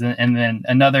of things. And then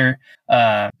another,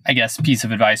 I guess, piece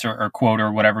of advice or quote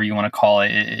or whatever you want to call it,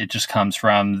 it just comes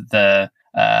from the,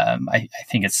 I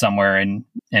think it's somewhere in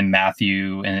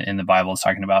Matthew in the Bible, is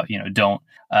talking about, don't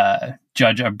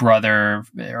judge a brother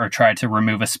or try to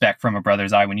remove a speck from a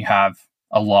brother's eye when you have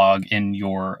a log in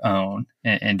your own.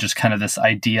 And just kind of this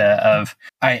idea of,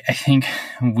 I think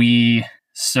we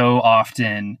so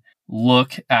often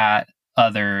look at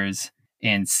others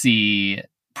and see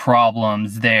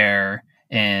problems there,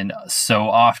 and so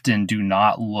often do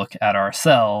not look at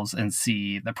ourselves and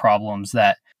see the problems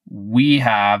that we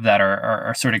have that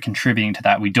are sort of contributing to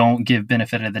that. We don't give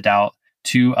benefit of the doubt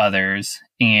to others,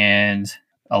 and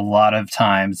a lot of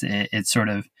times it sort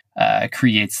of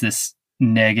creates this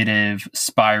negative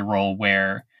spiral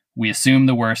where we assume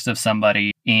the worst of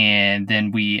somebody, and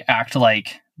then we act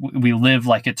like we live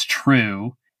like it's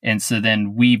true, And so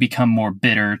then we become more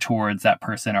bitter towards that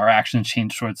person. Our actions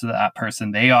change towards that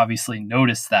person. They obviously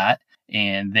notice that,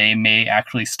 and they may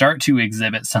actually start to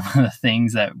exhibit some of the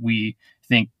things that we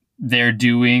think they're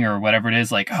doing or whatever it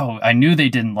is. Like, oh, I knew they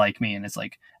didn't like me. And it's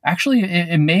like, actually,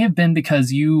 it may have been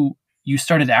because you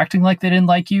started acting like they didn't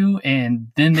like you, and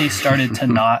then they started to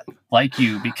not like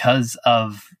you because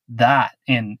of that.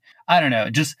 And I don't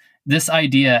know, just this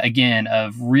idea, again,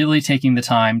 of really taking the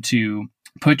time to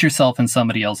put yourself in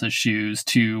somebody else's shoes,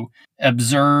 to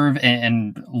observe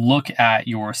and look at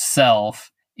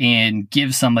yourself and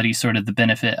give somebody sort of the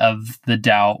benefit of the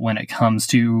doubt when it comes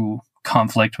to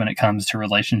conflict, when it comes to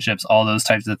relationships, all those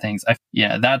types of things.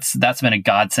 That's been a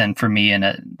godsend for me in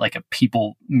a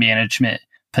people management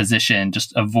position,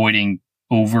 just avoiding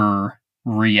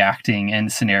overreacting in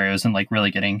scenarios and like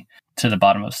really getting to the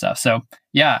bottom of stuff. So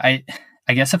yeah,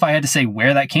 I guess if I had to say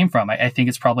where that came from, I think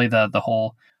it's probably the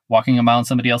whole walking a mile in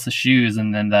somebody else's shoes,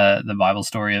 and then the Bible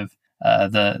story of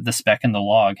the speck and the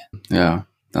log. Yeah,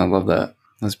 I love that.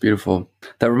 That's beautiful.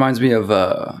 That reminds me of,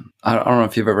 I don't know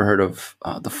if you've ever heard of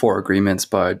The Four Agreements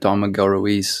by Don Miguel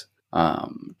Ruiz.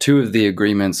 Two of the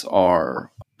agreements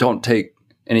are don't take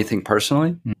anything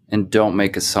personally and don't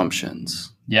make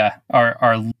assumptions. Yeah. Our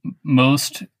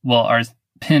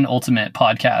penultimate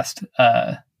podcast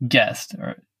guest,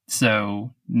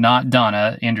 so not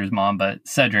Donna, Andrew's mom, but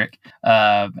Cedric,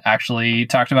 actually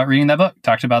talked about reading that book,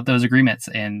 talked about those agreements,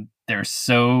 and they're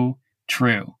so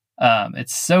true.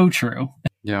 It's so true.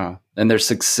 Yeah. And they're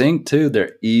succinct too.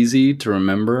 They're easy to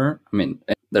remember. I mean,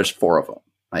 there's 4 of them.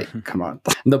 Like, come on.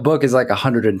 The book is like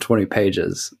 120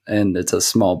 pages and it's a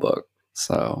small book.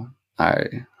 So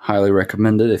I highly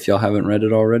recommend it if y'all haven't read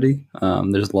it already.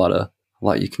 There's a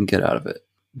lot you can get out of it.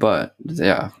 But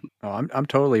yeah. Oh, I'm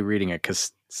totally reading it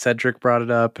because Cedric brought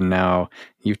it up, and now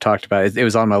you've talked about it. It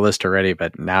was on my list already,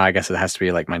 but now I guess it has to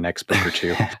be like my next book or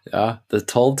two. Yeah, the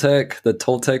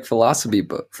Toltec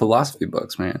philosophy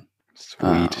books, man.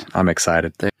 Sweet. I'm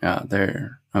excited.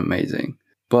 They're amazing.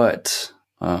 But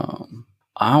I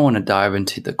want to dive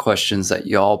into the questions that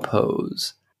y'all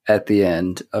pose at the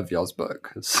end of y'all's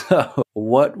book. So,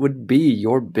 what would be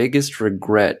your biggest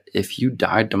regret if you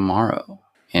died tomorrow,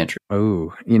 Andrew?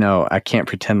 Oh, I can't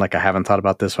pretend like I haven't thought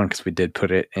about this one because we did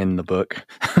put it in the book.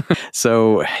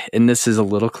 So, and this is a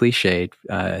little cliched,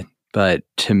 but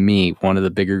to me, one of the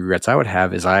bigger regrets I would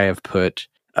have is I have put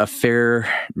a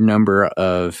fair number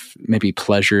of maybe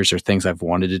pleasures or things I've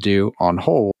wanted to do on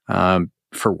hold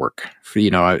for work,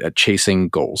 for, chasing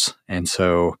goals. And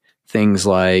so things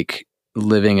like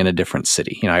living in a different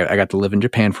city. I got to live in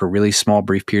Japan for a really small,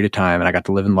 brief period of time, and I got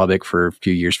to live in Lubbock for a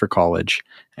few years for college.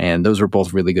 And those were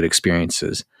both really good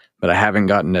experiences. But I haven't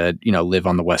gotten to, live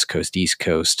on the West Coast, East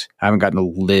Coast. I haven't gotten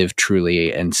to live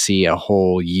truly and see a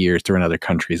whole year through another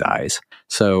country's eyes.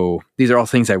 So these are all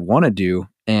things I want to do.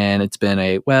 And it's been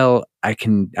I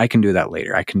can do that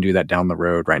later. I can do that down the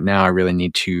road. Right now, I really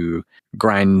need to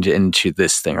grind into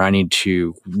this thing, or I need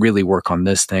to really work on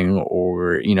this thing,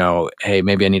 or, hey,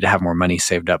 maybe I need to have more money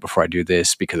saved up before I do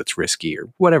this because it's risky or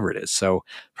whatever it is. So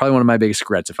probably one of my biggest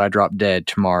regrets, if I drop dead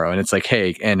tomorrow and it's like,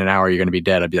 hey, in an hour, you're going to be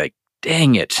dead. I'd be like,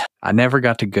 dang it. I never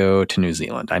got to go to New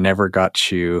Zealand. I never got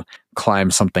to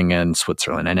climb something in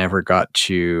Switzerland. I never got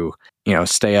to,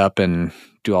 stay up and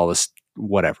do all this,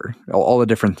 whatever, all the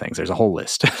different things. There's a whole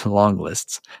list, long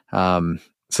lists.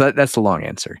 So that's the long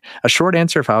answer. A short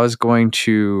answer, if I was going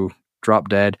to drop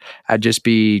dead,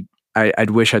 I'd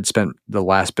wish I'd spent the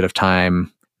last bit of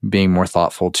time being more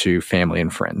thoughtful to family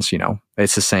and friends.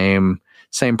 It's the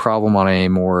same problem on a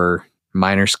more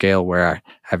minor scale where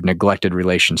I've neglected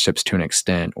relationships to an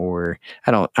extent, or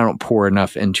I don't pour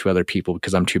enough into other people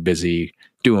because I'm too busy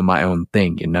doing my own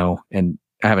thing, and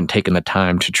I haven't taken the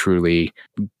time to truly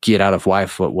get out of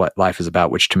life what life is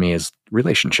about, which to me is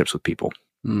relationships with people.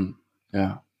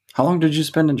 Yeah. How long did you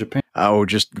spend in Japan? Oh,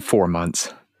 just 4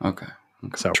 months. Okay.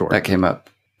 So short. That came up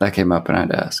and I had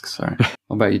to ask. Sorry.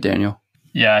 What about you, Daniel?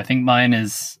 Yeah, I think mine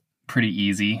is pretty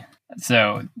easy.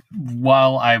 So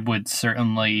while I would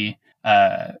certainly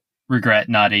regret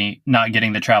not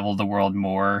getting to travel the world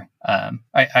more,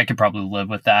 I could probably live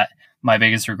with that. My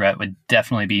biggest regret would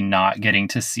definitely be not getting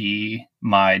to see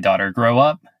my daughter grow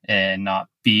up and not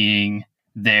being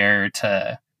there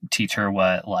to teach her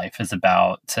what life is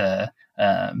about, to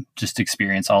just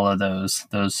experience all of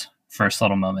those first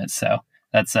little moments. So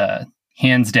that's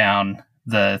hands down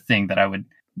the thing that I would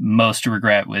most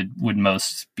regret, would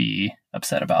most be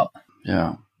upset about.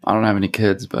 Yeah. I don't have any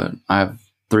kids, but I have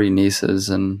 3 nieces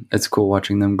and it's cool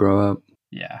watching them grow up.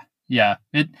 Yeah. Yeah.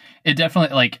 It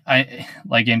definitely,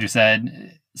 like Andrew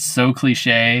said, so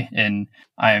cliche, and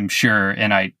I am sure,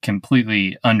 and I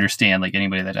completely understand, like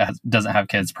anybody that doesn't have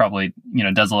kids probably,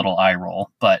 does a little eye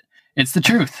roll, but it's the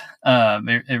truth.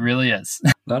 It really is.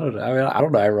 I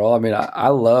don't eye roll. I mean, I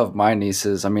love my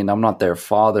nieces. I mean, I'm not their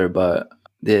father, but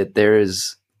there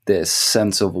is this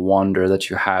sense of wonder that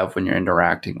you have when you're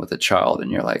interacting with a child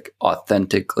and you're like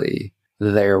authentically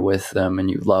there with them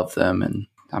and you love them. And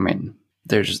I mean,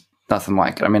 there's nothing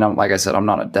like it. I mean, like I said, I'm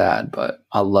not a dad, but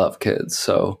I love kids.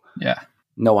 So yeah,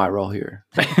 no eye roll here.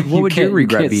 What would your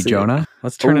regret be, Jonah?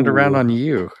 Let's turn it around on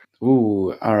you.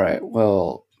 Ooh, all right.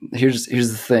 Well, here's the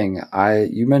thing.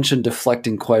 You mentioned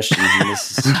deflecting questions.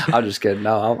 And I'm just kidding.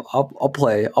 No, I'll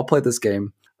play this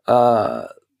game.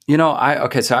 So I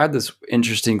had this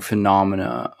interesting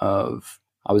phenomena of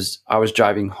I was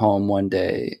driving home one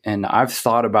day, and I've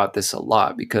thought about this a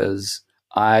lot because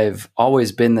I've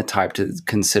always been the type to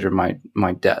consider my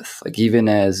death, like even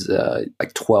as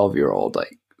like 12-year-old,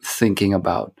 like thinking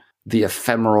about the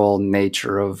ephemeral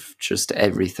nature of just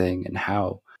everything and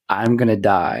how I'm gonna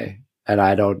die, and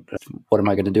what am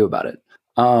I gonna do about it?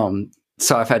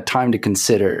 So I've had time to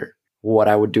consider what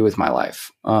I would do with my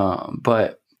life,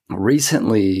 but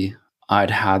recently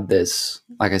I'd had this,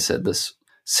 like I said, this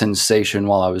sensation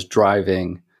while I was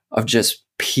driving of just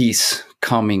peace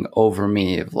coming over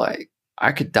me of like,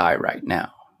 I could die right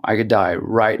now. I could die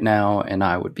right now and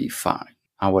I would be fine.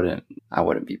 I wouldn't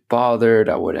be bothered.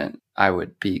 I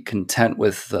would be content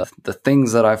with the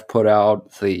things that I've put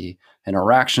out, the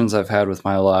interactions I've had with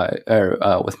my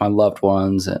with my loved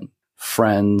ones and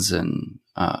friends. And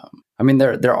I mean,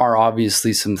 there are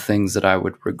obviously some things that I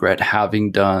would regret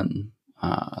having done.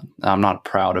 I'm not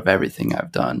proud of everything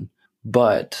I've done,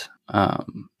 but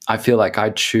I feel like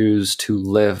I choose to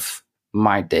live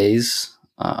my days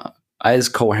as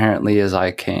coherently as I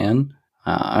can.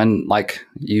 And like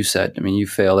you said, I mean, you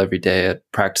fail every day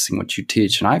at practicing what you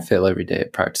teach, and I fail every day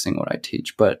at practicing what I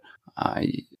teach, but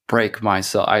I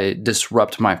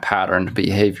disrupt my pattern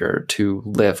behavior to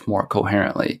live more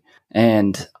coherently.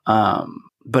 And,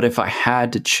 but if I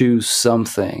had to choose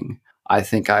something, I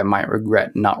think I might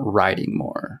regret not writing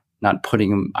more, not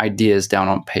putting ideas down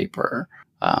on paper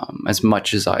as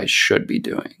much as I should be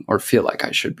doing or feel like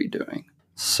I should be doing.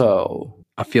 So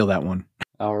I feel that one.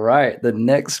 All right. The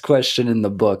next question in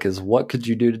the book is, what could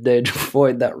you do today to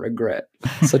avoid that regret?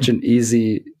 Such an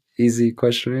easy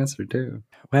question to answer too.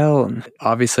 Well,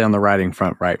 obviously on the writing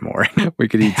front, write more. we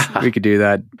could do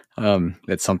that.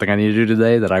 It's something I need to do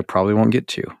today that I probably won't get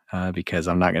to because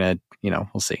I'm not going to,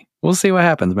 we'll see. We'll see what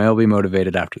happens. Maybe I'll be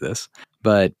motivated after this.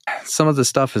 But some of the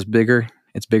stuff is bigger.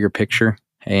 It's bigger picture.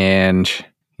 And,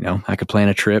 I could plan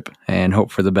a trip and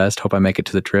hope for the best. Hope I make it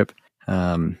to the trip.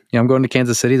 I'm going to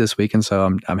Kansas City this weekend,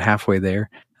 so I'm halfway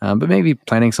there. But maybe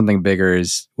planning something bigger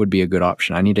would be a good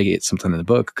option. I need to get something in the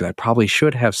book because I probably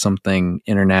should have something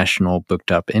international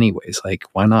booked up anyways. Like,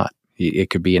 why not? It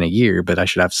could be in a year, but I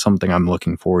should have something I'm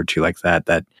looking forward to like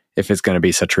that if it's going to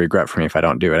be such a regret for me if I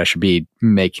don't do it, I should be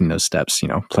making those steps,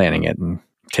 planning it. And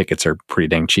tickets are pretty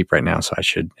dang cheap right now, so I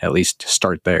should at least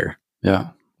start there. Yeah.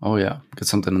 Oh, yeah. Get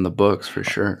something in the books for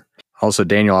sure. Also,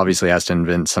 Daniel obviously has to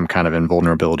invent some kind of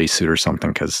invulnerability suit or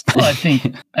something because. Well, I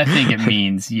think it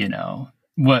means,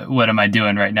 what am I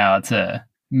doing right now to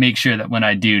make sure that when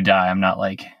I do die, I'm not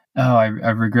like, oh, I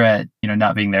regret,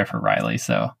 not being there for Riley.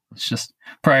 So it's just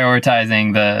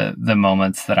prioritizing the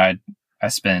moments that I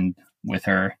spend with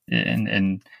her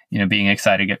and being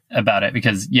excited about it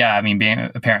because, yeah, I mean, being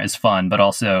a parent is fun, but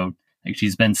also like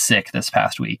she's been sick this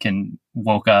past week and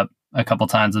woke up a couple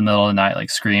times in the middle of the night, like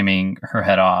screaming her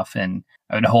head off. And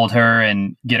I would hold her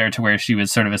and get her to where she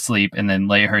was sort of asleep and then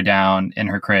lay her down in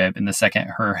her crib. And the second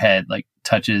her head like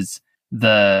touches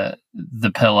the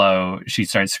pillow, she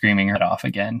starts screaming her head off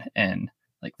again. And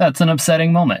like, that's an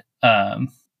upsetting moment.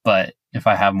 But if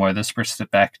I have more of this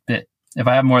perspective,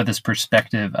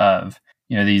 of,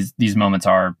 these moments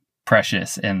are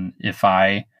precious. And if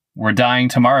I were dying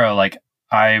tomorrow, like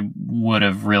I would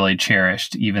have really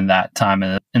cherished even that time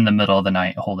in the middle of the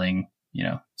night holding,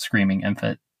 screaming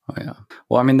infant. Oh, yeah.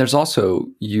 Well, I mean, there's also,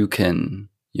 you can,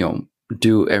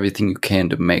 do everything you can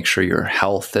to make sure your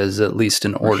health is at least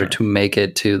in order to make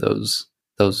it to those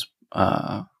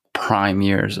prime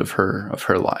years of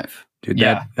her life. Dude,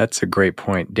 that's a great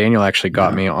point. Daniel actually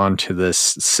got me onto this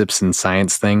Sips and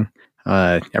Science thing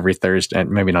every Thursday.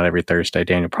 Maybe not every Thursday.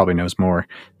 Daniel probably knows more,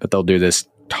 but they'll do this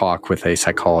talk with a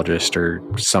psychologist or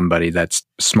somebody that's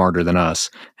smarter than us.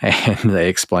 And they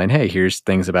explain, hey, here's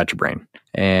things about your brain.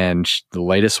 And the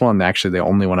latest one, actually the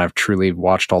only one I've truly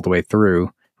watched all the way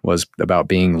through, was about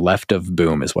being left of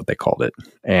boom is what they called it.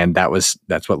 And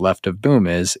that's what left of boom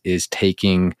is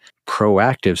taking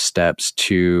proactive steps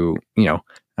to,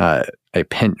 a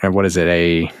pin, or what is it?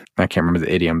 I can't remember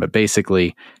the idiom, but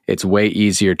basically it's way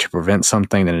easier to prevent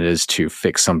something than it is to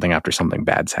fix something after something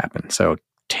bad's happened. So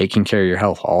taking care of your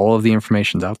health, all of the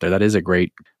information's out there. That is a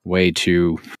great way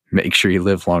to make sure you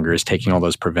live longer, is taking all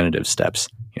those preventative steps,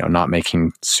 not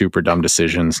making super dumb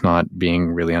decisions, not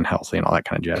being really unhealthy and all that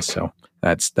kind of jazz. So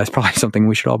that's probably something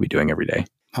we should all be doing every day.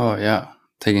 Oh yeah.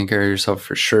 Taking care of yourself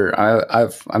for sure.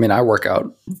 I work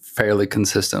out fairly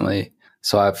consistently.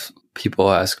 So I've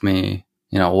people ask me,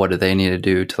 what do they need to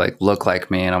do to like look like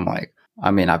me? And I'm like,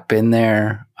 I've been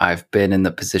there. I've been in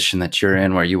the position that you're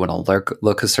in where you want to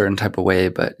look a certain type of way,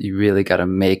 but you really got to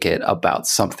make it about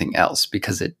something else,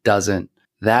 because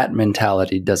that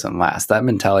mentality doesn't last. That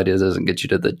mentality doesn't get you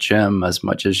to the gym as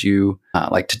much as you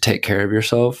like to take care of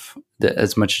yourself,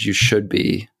 as much as you should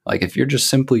be. Like if you're just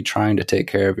simply trying to take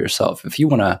care of yourself, if you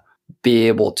want to be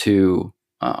able to,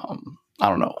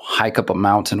 hike up a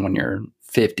mountain when you're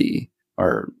 50,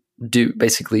 or do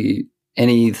basically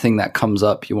anything that comes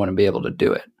up, you want to be able to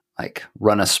do it. Like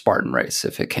run a Spartan race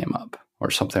if it came up or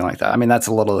something like that. That's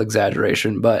a little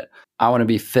exaggeration, but I want to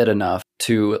be fit enough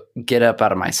to get up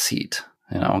out of my seat,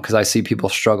 because I see people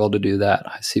struggle to do that.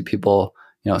 I see people,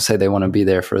 say they want to be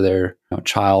there for their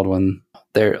child when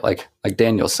they're like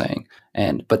Daniel's saying,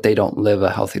 but they don't live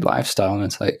a healthy lifestyle. And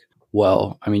it's like,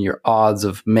 well, your odds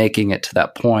of making it to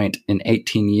that point in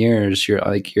 18 years,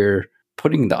 you're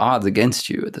putting the odds against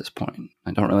you at this point.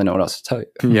 I don't really know what else to tell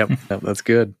you. Yep, that's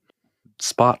good.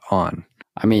 Spot on.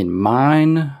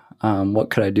 Mine, what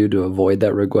could I do to avoid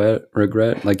that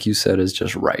regret? Like you said, is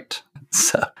just write.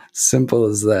 So simple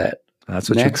as that. That's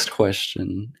what Next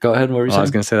question. Go ahead. What were you saying? I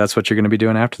was going to say that's what you're going to be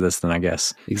doing after this, then I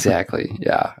guess. Exactly.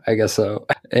 Yeah, I guess so.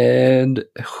 And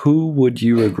who would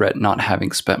you regret not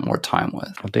having spent more time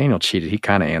with? Well, Daniel cheated. He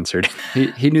kind of answered.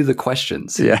 He knew the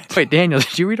questions. Yeah. Wait, Daniel,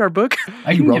 did you read our book?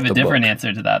 I can give a different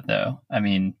answer to that, though.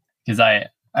 Because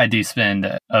I do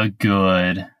spend a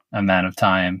good amount of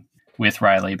time with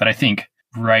Riley, but I think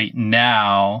right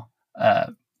now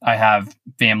I have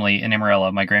family in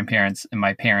Amarillo, my grandparents and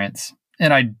my parents,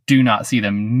 and I do not see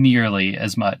them nearly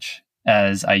as much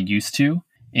as I used to.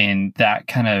 And that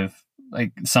kind of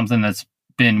like something that's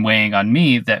been weighing on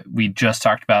me that we just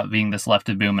talked about, being this left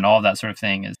of boom and all of that sort of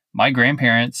thing, is my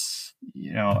grandparents,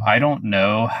 I don't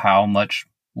know how much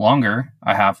longer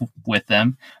I have with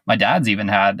them. My dad's even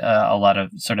had a lot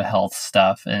of sort of health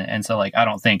stuff. And so like, I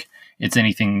don't think it's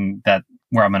anything that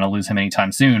where I'm going to lose him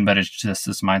anytime soon, but it's just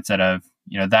this mindset of,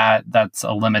 that's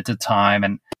a limited time.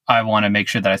 And I want to make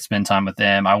sure that I spend time with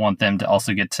them. I want them to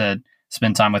also get to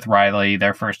spend time with Riley,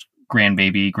 their first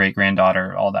grandbaby, great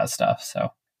granddaughter, all that stuff.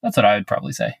 So that's what I would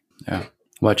probably say. Yeah.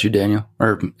 What about you, Daniel?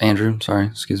 Or Andrew? Sorry,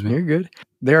 excuse me. You're good.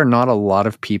 There are not a lot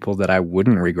of people that I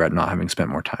wouldn't regret not having spent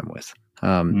more time with.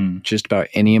 Just about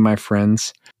any of my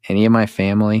friends, any of my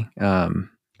family. I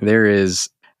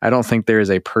don't think there is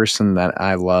a person that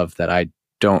I love that I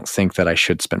don't think that I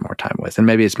should spend more time with. And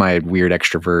maybe it's my weird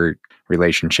extrovert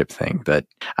relationship thing, but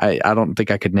I don't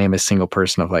think I could name a single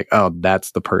person of like, oh,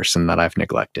 that's the person that I've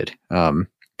neglected.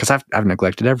 Because I've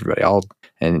neglected everybody, all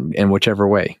in whichever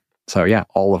way. So yeah,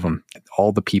 all of them,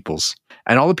 all the peoples,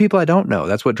 and all the people I don't know.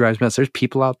 That's what drives me nuts. There's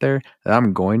people out there that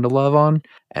I'm going to love on,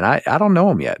 and I don't know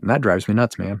them yet, and that drives me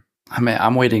nuts, man.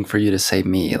 I'm waiting for you to say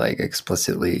me, like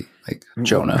explicitly, like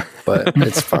Jonah, but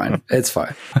it's fine. It's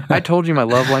fine. I told you my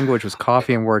love language was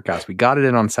coffee and workouts. We got it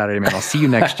in on Saturday, man. I'll see you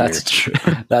next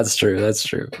year. That's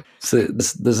true. So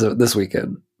this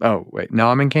weekend. Oh, wait. No,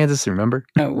 I'm in Kansas, remember?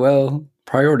 Well,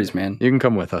 priorities, man. You can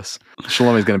come with us.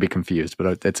 Shalomi's going to be confused,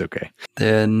 but it's okay.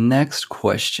 The next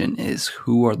question is,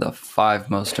 who are the 5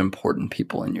 most important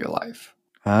people in your life?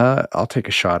 I'll take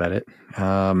a shot at it.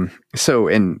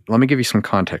 And let me give you some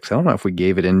context. I don't know if we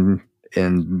gave it in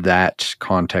that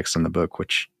context in the book,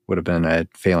 which would have been a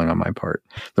failing on my part.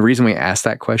 The reason we asked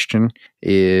that question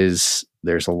is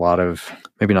there's a lot of,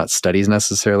 maybe not studies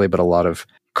necessarily, but a lot of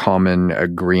common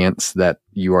agreements that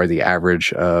you are the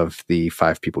average of the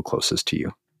 5 people closest to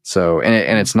you. So,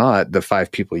 and it's not the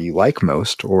 5 people you like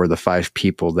most or the 5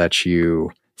 people that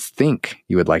you think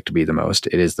you would like to be the most.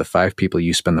 It is the 5 people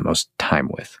you spend the most time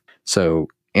with. So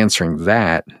answering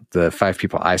that, the 5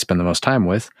 people I spend the most time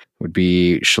with would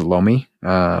be Shalomi,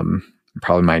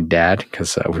 probably my dad,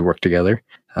 because we work together.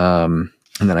 And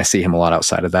then I see him a lot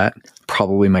outside of that.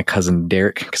 Probably my cousin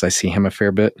Derek, because I see him a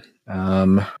fair bit.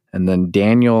 And then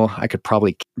Daniel, I could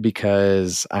probably,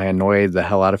 because I annoy the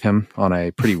hell out of him on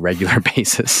a pretty regular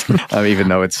basis, even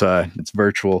though it's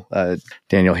virtual.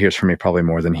 Daniel hears from me probably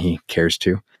more than he cares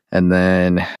to. And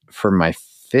then for my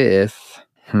 5th,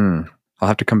 I'll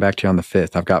have to come back to you on the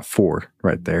 5th. I've got 4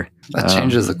 right there. That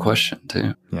changes the question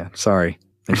too. Yeah, sorry.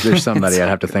 There's somebody I'd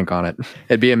have to think on it.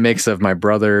 It'd be a mix of my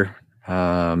brother,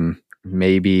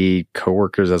 maybe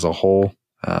coworkers as a whole,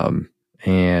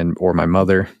 or my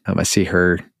mother. I see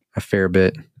her a fair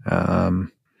bit. The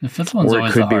fifth one's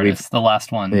always the hardest, the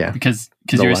last one. Yeah. Because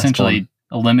you're essentially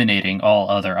eliminating all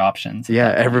other options.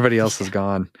 Yeah, everybody else is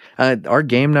gone. Our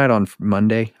game night on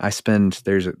Monday,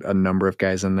 there's a number of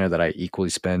guys in there that I equally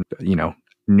spend,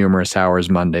 numerous hours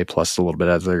Monday plus a little bit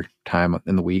other time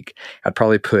in the week. I'd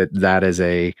probably put that as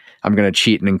I'm going to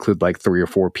cheat and include like 3 or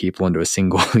 4 people into a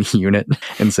single unit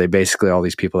and say basically all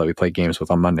these people that we play games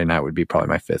with on Monday night would be probably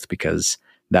my fifth, because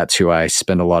that's who I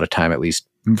spend a lot of time at least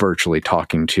virtually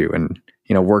talking to. And,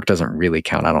 work doesn't really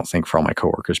count, I don't think, for all my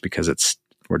coworkers because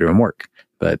we're doing work.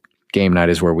 But game night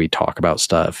is where we talk about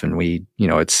stuff, and we,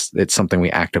 it's something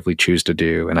we actively choose to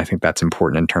do. And I think that's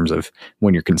important in terms of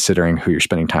when you're considering who you're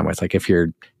spending time with. Like if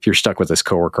you're stuck with this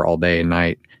coworker all day and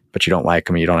night, but you don't like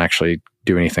them, and you don't actually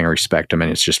do anything or respect them,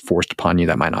 and it's just forced upon you,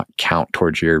 that might not count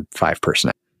towards your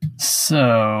 5%.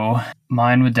 So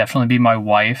mine would definitely be my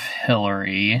wife,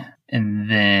 Hillary,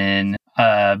 and then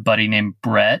a buddy named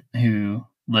Brett who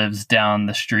lives down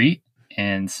the street.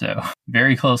 And so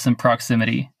very close in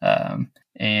proximity.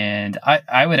 And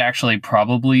I would actually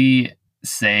probably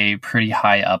say pretty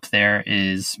high up there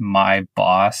is my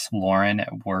boss, Lauren,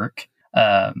 at work.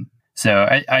 So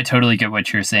I totally get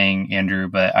what you're saying, Andrew,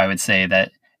 but I would say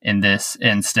that in this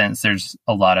instance, there's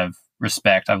a lot of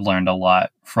respect. I've learned a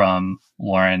lot from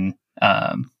Lauren.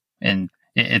 And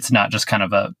it's not just kind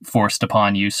of a forced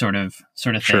upon you sort of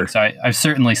thing. Sure. So I've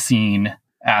certainly seen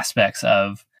aspects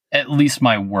of at least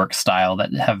my work style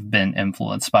that have been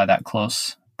influenced by that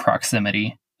close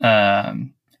proximity. I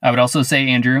would also say,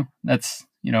 Andrew, that's,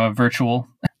 a virtual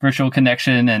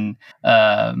connection. And,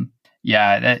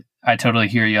 I totally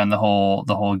hear you on the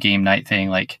whole game night thing,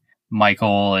 like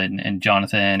Michael and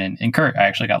Jonathan and Kurt. I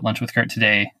actually got lunch with Kurt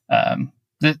today. I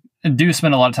do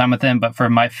spend a lot of time with him, but for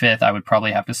my fifth, I would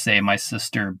probably have to say my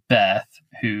sister Beth,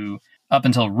 who up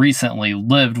until recently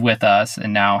lived with us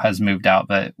and now has moved out,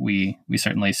 but we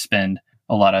certainly spend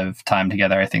a lot of time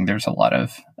together. I think there's a lot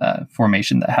of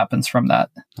formation that happens from that.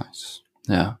 Nice.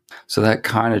 Yeah. So that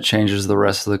kind of changes the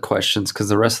rest of the questions, because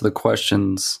the rest of the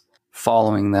questions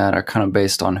following that are kind of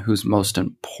based on who's most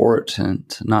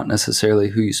important, not necessarily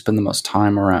who you spend the most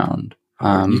time around.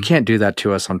 You can't do that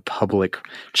to us on public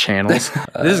channels.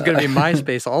 This is going to be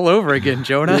MySpace all over again,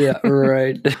 Jonah. Yeah,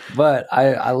 right. But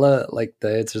I love,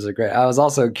 the answers are great. I was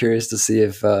also curious to see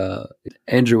if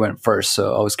Andrew went first,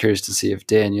 so I was curious to see if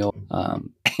Daniel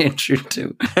Andrew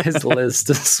to his list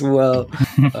as well,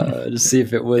 to see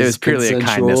if it was purely consensual.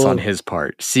 a kindness on his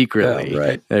part. Secretly,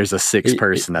 right. There's a sixth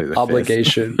person.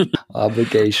 Obligation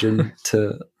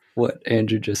to what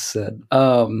Andrew just said.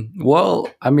 Well,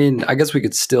 I mean, I guess we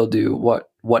could still do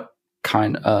what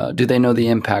kind, do they know the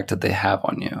impact that they have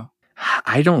on you?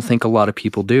 I don't think a lot of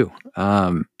people do.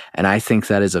 And I think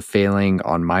that is a failing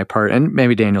on my part. And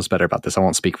maybe Daniel's better about this. I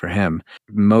won't speak for him.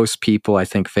 Most people, I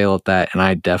think, fail at that. And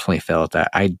I definitely fail at that.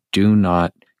 I do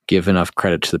not give enough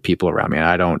credit to the people around me.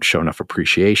 I don't show enough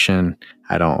appreciation.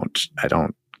 I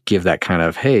don't give that kind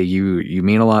of, hey, you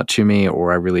mean a lot to me,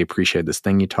 or I really appreciate this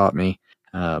thing you taught me.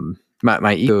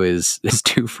 My ego is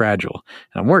too fragile,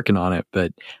 and I'm working on it,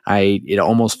 but it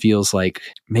almost feels like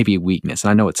maybe weakness.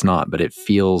 And I know it's not, but it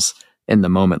feels in the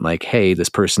moment like, hey, this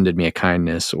person did me a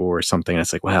kindness or something. And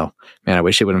it's like, well, man, I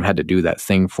wish they wouldn't have had to do that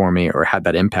thing for me or had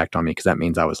that impact on me, because that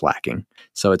means I was lacking.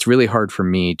 So it's really hard for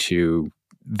me to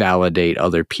validate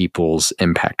other people's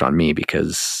impact on me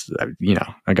because,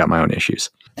 I got my own issues.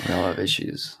 We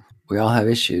all have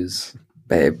issues,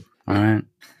 babe. All right.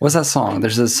 What's that song?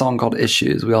 There's this song called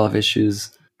Issues. We all have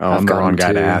issues. Oh, I'm the wrong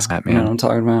guy to ask that, man. You know what I'm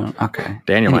talking about? Okay.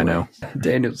 Daniel, I know.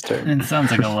 Daniel's turn. It sounds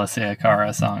like a Alessia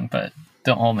Cara song, but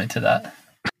don't hold me to that.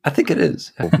 I think it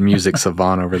is. Music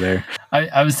savant over there.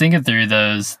 I was thinking through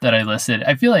those that I listed.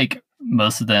 I feel like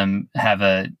most of them have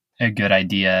a good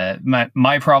idea.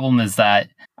 My problem is that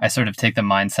I sort of take the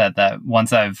mindset that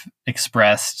once I've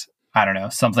expressed,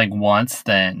 something once,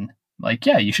 then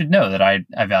yeah, you should know that I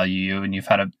value you and you've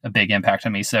had a big impact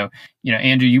on me. So,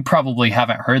 Andrew, you probably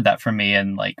haven't heard that from me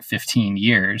in 15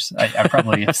 years. I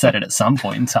probably have said it at some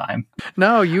point in time.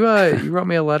 No, you wrote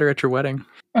me a letter at your wedding.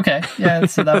 Okay. Yeah.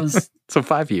 So that was... So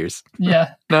 5 years.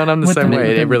 Yeah. No, I'm the same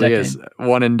way. It really is.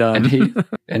 One and done.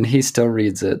 And he still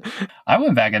reads it. I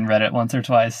went back and read it once or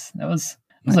twice. It was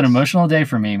an emotional day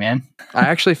for me, man. I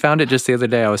actually found it just the other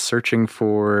day. I was searching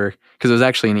for, because it was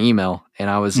actually an email, and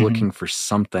I was looking for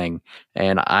something,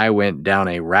 and I went down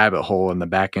a rabbit hole in the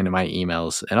back end of my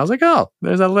emails, and I was like, oh,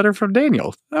 there's that letter from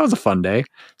Daniel. That was a fun day.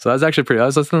 So that was actually that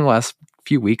was within the last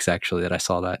few weeks, actually, that I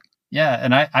saw that. Yeah,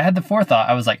 and I had the forethought.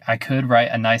 I was like, I could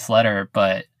write a nice letter,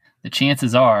 but the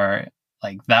chances are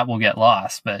like that will get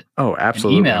lost. But Oh,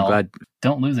 absolutely. An email, I'm glad.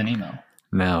 don't lose an email.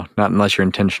 No, not unless you're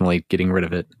intentionally getting rid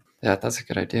of it. Yeah, that's a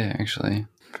good idea, actually.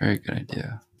 Very good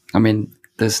idea. I mean,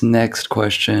 this next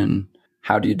question,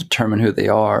 how do you determine who they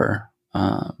are?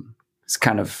 It's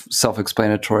kind of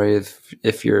self-explanatory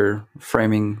if you're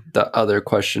framing the other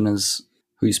question as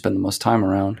who you spend the most time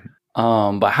around.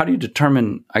 But how do you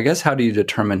determine,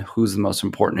 who's the most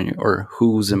important in you, or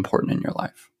who's important in your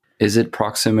life? Is it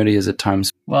proximity? Is it time?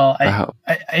 Well,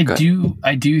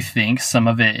 I do think some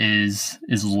of it is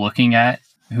looking at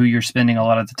who you're spending a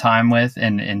lot of the time with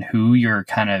and who you're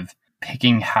kind of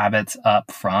picking habits up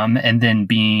from, and then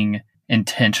being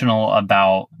intentional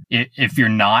about if you're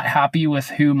not happy with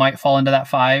who might fall into that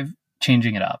 5,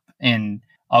 changing it up. And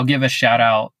I'll give a shout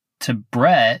out to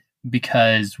Brett,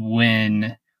 because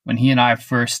when he and I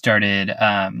first started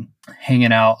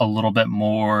hanging out a little bit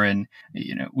more, and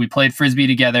we played Frisbee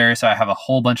together, so I have a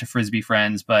whole bunch of Frisbee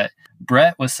friends, but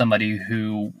Brett was somebody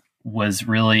who was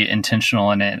really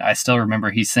intentional in it. I still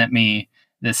remember he sent me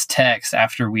this text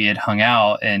after we had hung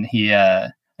out, and he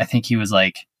I think he was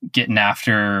like getting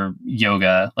after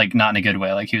yoga, like not in a good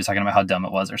way, like he was talking about how dumb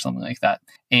it was or something like that.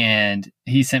 And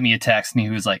he sent me a text and he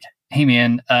was like, "Hey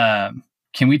man,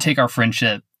 can we take our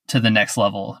friendship to the next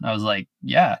level?" And I was like,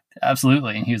 "Yeah,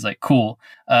 absolutely." And he was like, "Cool.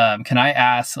 Can I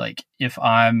ask, like, if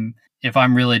I'm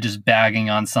really just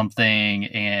bagging on something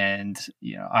and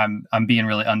I'm being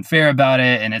really unfair about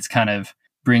it, and it's kind of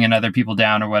bringing other people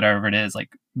down or whatever it is, like,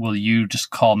 will you just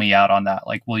call me out on that?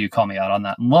 Like, will you call me out on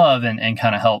that in love and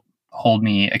kind of help hold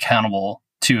me accountable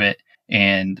to it?"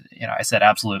 And I said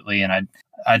absolutely. And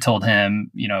I told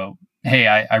him, hey,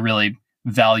 I really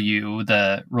value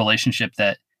the relationship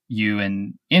that you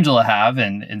and Angela have,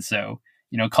 and so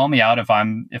call me out if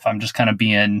I'm just kind of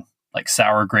being like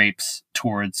sour grapes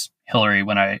towards Hillary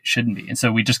when I shouldn't be. And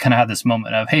so we just kind of had this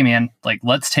moment of, hey man, like,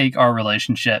 let's take our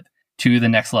relationship to the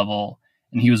next level.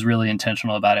 And he was really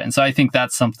intentional about it. And so I think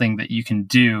that's something that you can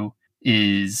do,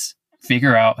 is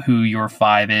figure out who your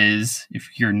 5 is.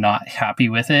 If you're not happy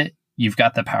with it, you've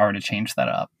got the power to change that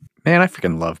up. Man, I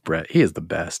freaking love Brett. He is the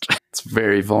best. It's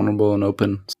very vulnerable and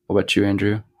open. What about you,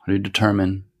 Andrew? How do you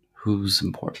determine who's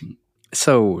important?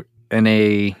 So in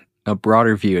a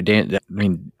broader view,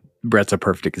 Brett's a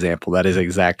perfect example. That is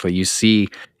exactly, you see,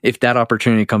 if that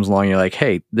opportunity comes along, you're like,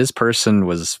 hey, this person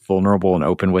was vulnerable and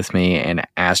open with me and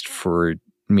asked for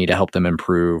me to help them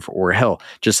improve, or hell,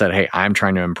 just said, hey, I'm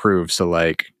trying to improve. So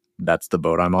like, that's the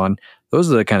boat I'm on.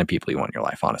 Those are the kind of people you want in your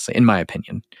life, honestly, in my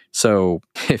opinion. So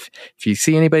if you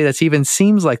see anybody that even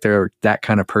seems like they're that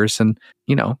kind of person,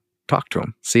 talk to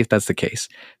them, see if that's the case.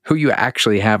 Who you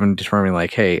actually have in determining,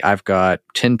 like, hey, I've got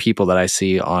 10 people that I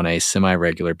see on a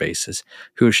semi-regular basis.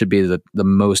 Who should be the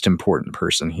most important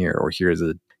person here, or who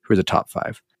are the top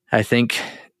 5? I think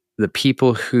the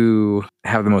people who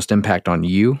have the most impact on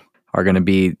you are going to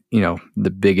be, the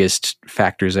biggest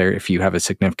factors there. If you have a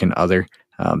significant other,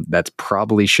 that's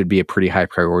probably should be a pretty high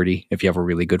priority. If you have a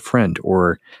really good friend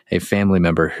or a family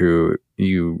member who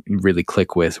you really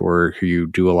click with, or who you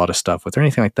do a lot of stuff with, or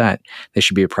anything like that, they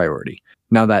should be a priority.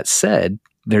 Now, that said,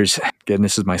 again,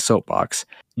 this is my soapbox.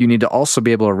 You need to also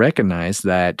be able to recognize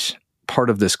that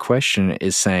part of this question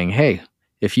is saying, hey,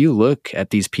 if you look at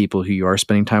these people who you are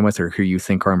spending time with, or who you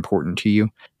think are important to you,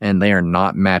 and they are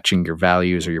not matching your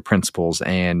values or your principles,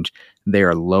 and they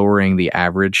are lowering the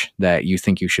average that you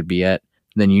think you should be at,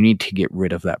 then you need to get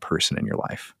rid of that person in your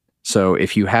life. So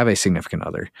if you have a significant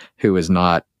other who is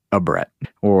not a Brett,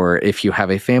 or if you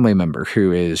have a family member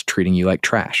who is treating you like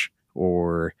trash,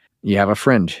 or you have a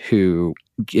friend who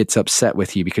gets upset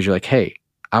with you because you're like, hey,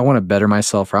 I want to better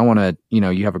myself, or I want to,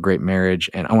 you have a great marriage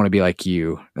and I want to be like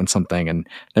you and something. And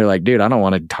they're like, dude, I don't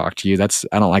want to talk to you.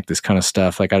 I don't like this kind of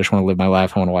stuff. Like, I just want to live my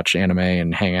life. I want to watch anime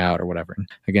and hang out or whatever. And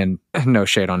again, no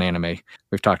shade on anime.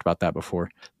 We've talked about that before,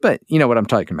 but you know what I'm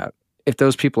talking about. If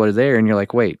those people are there and you're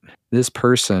like, wait, this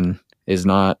person is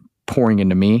not pouring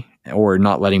into me, or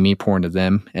not letting me pour into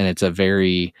them, and it's a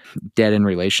very dead-end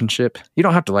relationship, you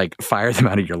don't have to like fire them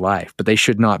out of your life, but they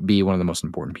should not be one of the most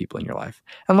important people in your life,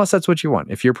 unless that's what you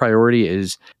want. If your priority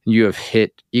is you have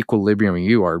hit equilibrium and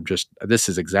you are just, this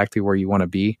is exactly where you want to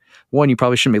be, one, you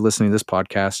probably shouldn't be listening to this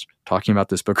podcast, talking about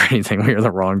this book or anything. We are the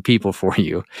wrong people for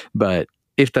you. But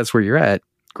if that's where you're at,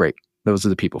 great. Those are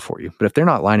the people for you. But if they're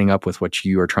not lining up with what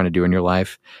you are trying to do in your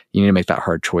life, you need to make that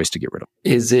hard choice to get rid of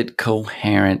them. Is it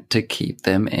coherent to keep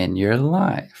them in your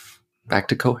life? Back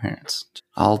to coherence.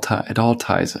 It all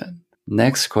ties in.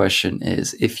 Next question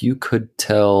is, if you could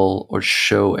tell or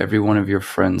show every one of your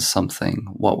friends something,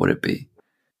 what would it be?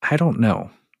 I don't know,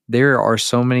 there are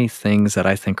so many things that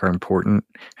I think are important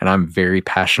and I'm very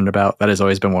passionate about. That has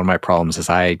always been one of my problems is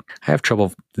I have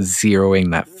trouble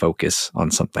zeroing that focus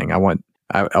on something. I want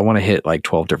to hit like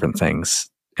 12 different things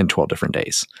in 12 different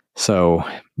days. So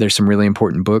there's some really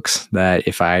important books that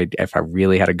if I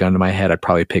really had a gun to my head, I'd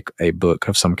probably pick a book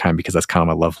of some kind because that's kind of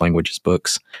my love language is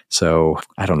books. So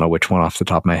I don't know which one off the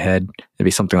top of my head. It'd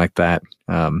be something like that.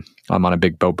 I'm on a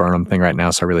big Bo Burnham thing right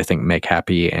now. So I really think Make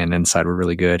Happy and Inside were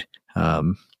really good.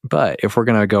 But if we're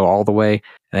going to go all the way,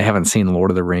 and I haven't seen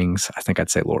Lord of the Rings, I think I'd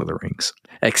say Lord of the Rings.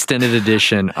 Extended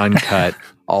edition, uncut,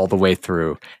 all the way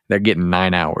through. They're getting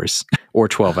 9 hours or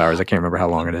 12 hours. I can't remember how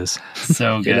long it is.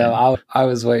 So good. I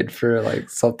was waiting for like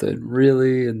something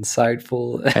really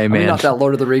insightful. Hey, man. I mean, not that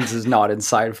Lord of the Rings is not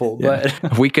insightful,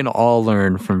 but we can all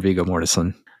learn from Viggo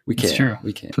Mortensen. We can. It's true.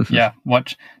 We can. Yeah.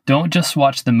 Don't just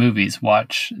watch the movies,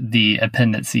 watch the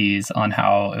appendices on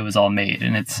how it was all made.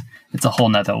 And it's a whole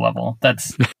nother level.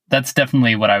 That's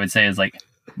definitely what I would say is like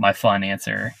my fun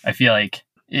answer. I feel like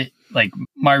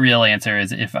my real answer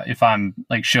is if I'm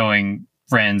like showing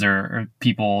friends or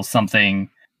people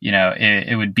something,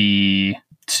 it would be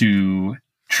to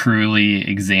truly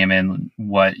examine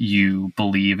what you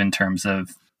believe in terms of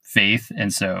faith.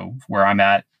 And so where I'm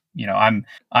at, I'm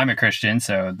a Christian,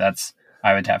 so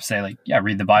I would have to say like, yeah,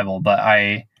 read the Bible, but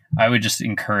I would just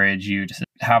encourage you to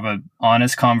have an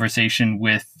honest conversation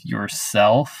with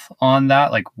yourself on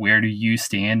that. Like, where do you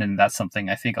stand? And that's something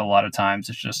I think a lot of times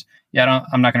it's just,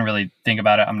 I'm not going to really think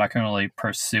about it. I'm not going to really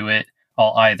pursue it.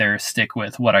 I'll either stick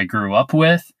with what I grew up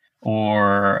with,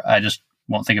 or I just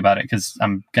won't think about it because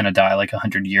I'm going to die like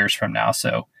 100 years from now.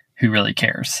 So who really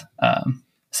cares?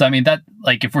 So, I mean, that,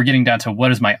 like, if we're getting down to what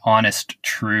is my honest,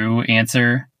 true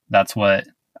answer, that's what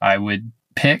I would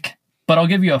pick. But I'll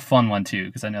give you a fun one, too,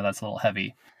 because I know that's a little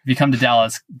heavy. If you come to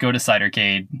Dallas, go to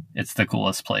Cidercade. It's the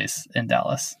coolest place in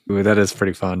Dallas. Ooh, that is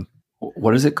pretty fun.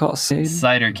 What is it called?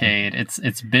 Cidercade.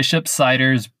 It's Bishop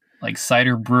Cider's, like,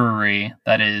 cider brewery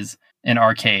that is an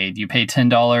arcade. You pay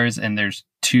 $10, and there's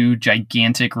 2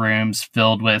 gigantic rooms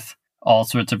filled with all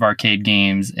sorts of arcade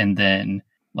games, and then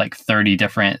like 30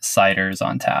 different ciders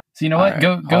on tap. So you know what?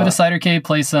 Go to Cidercade,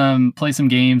 play some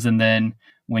games, and then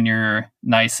when you're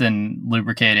nice and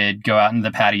lubricated, go out in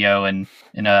the patio and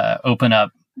open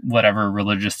up whatever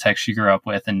religious text you grew up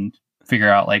with and figure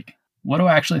out like, what do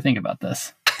I actually think about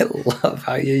this? I love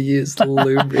how you used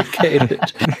lubricated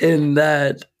in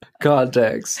that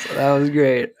context. That was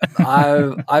great.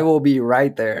 I will be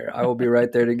right there. I will be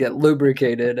right there to get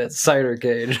lubricated at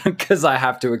Cidercade because I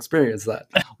have to experience that.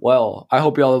 Well, I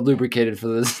hope y'all are lubricated for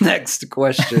this next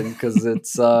question because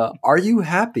it's are you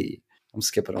happy? I'm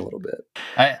skipping a little bit.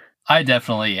 I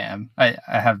definitely am. I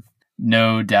have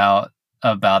no doubt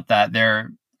about that.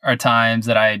 There are times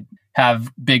that I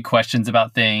have big questions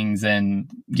about things and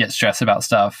get stressed about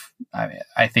stuff.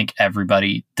 I think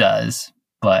everybody does,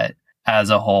 but as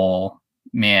a whole,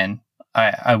 man,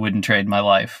 I wouldn't trade my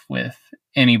life with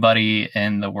anybody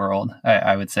in the world.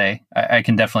 I would say I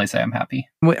can definitely say I'm happy.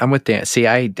 I'm with Dan. See,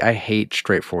 I hate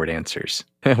straightforward answers,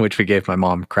 which we gave my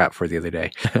mom crap for the other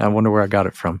day. I wonder where I got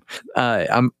it from.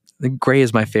 Gray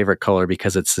is my favorite color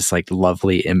because it's this like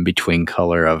lovely in between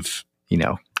color of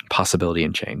possibility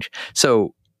and change.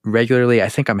 So regularly, I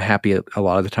think I'm happy a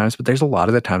lot of the times, but there's a lot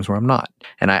of the times where I'm not.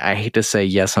 And I hate to say,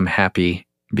 yes, I'm happy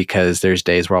because there's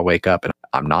days where I'll wake up and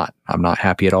I'm not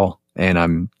happy at all.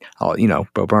 And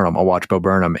Bo Burnham, I'll watch Bo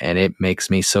Burnham and it makes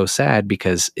me so sad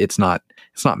because it's not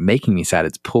making me sad.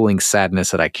 It's pulling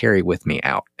sadness that I carry with me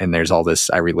out. And there's all this,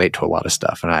 I relate to a lot of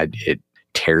stuff and it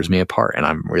tears me apart and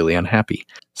I'm really unhappy.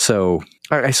 So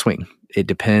I swing. It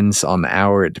depends on the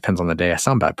hour. It depends on the day. I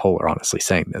sound bipolar, honestly,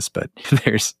 saying this, but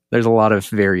there's a lot of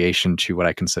variation to what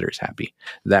I consider as happy.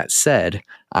 That said,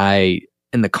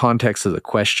 in the context of the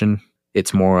question,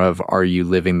 it's more of, are you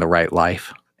living the right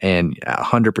life? And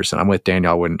 100%, I'm with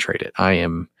Daniel. I wouldn't trade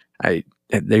it.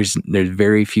 There's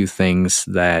very few things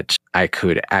that I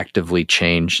could actively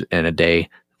change in a day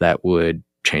that would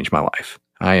change my life.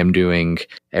 I am doing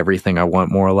everything I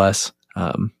want, more or less.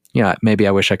 Maybe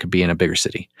I wish I could be in a bigger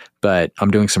city, but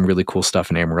I'm doing some really cool stuff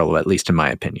in Amarillo, at least in my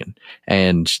opinion.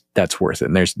 And that's worth it.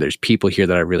 And there's people here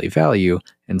that I really value.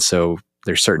 And so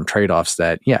there's certain trade-offs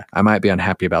that, I might be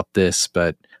unhappy about this,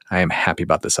 but I am happy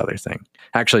about this other thing.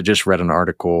 I actually just read an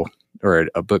article or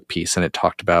a book piece and it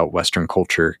talked about Western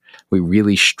culture. We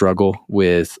really struggle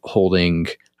with holding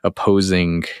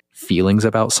opposing feelings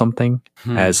about something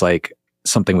as like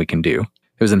something we can do.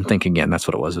 It was in Think Again. That's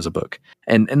what it was. It was a book.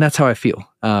 And that's how I feel.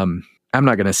 I'm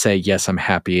not going to say, yes, I'm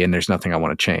happy and there's nothing I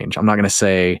want to change. I'm not going to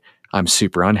say I'm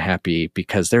super unhappy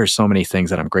because there are so many things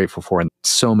that I'm grateful for and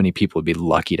so many people would be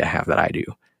lucky to have that I do.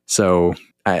 So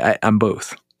I'm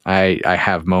both. I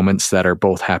have moments that are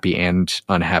both happy and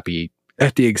unhappy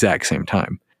at the exact same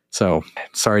time. So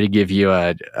sorry to give you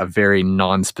a very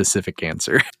non-specific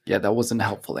answer. Yeah, that wasn't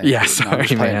helpful. Answer. Yeah,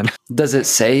 sorry, man. Does it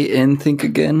say in Think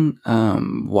Again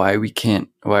why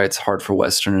it's hard for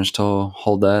Westerners to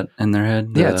hold that in their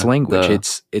head? It's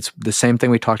language. It's the same thing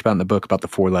we talked about in the book about the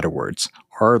 4-letter words.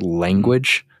 Our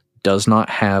language does not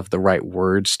have the right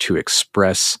words to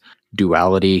express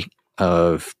duality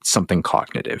of something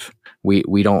cognitive.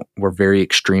 We're very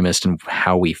extremist in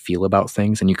how we feel about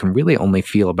things, and you can really only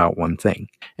feel about one thing.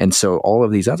 And so all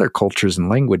of these other cultures and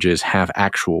languages have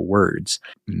actual words,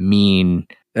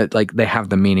 like they have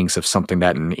the meanings of something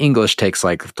that in English takes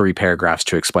like 3 paragraphs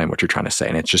to explain what you're trying to say.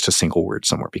 And it's just a single word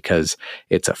somewhere because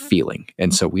it's a feeling.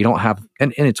 And so we don't have,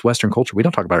 and it's Western culture, we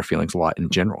don't talk about our feelings a lot in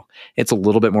general. It's a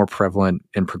little bit more prevalent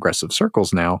in progressive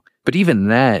circles now, but even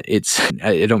that,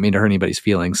 I don't mean to hurt anybody's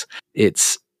feelings.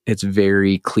 It's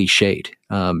very cliched.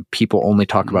 People only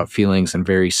talk about feelings in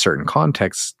very certain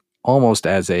contexts, almost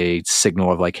as a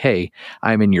signal of like, hey,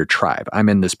 I'm in your tribe. I'm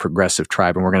in this progressive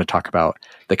tribe, and we're going to talk about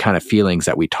the kind of feelings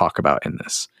that we talk about in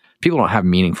this. People don't have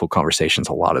meaningful conversations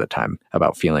a lot of the time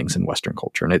about feelings in Western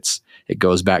culture. And it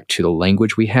goes back to the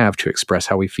language we have to express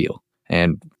how we feel.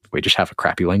 And we just have a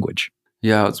crappy language.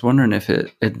 Yeah, I was wondering if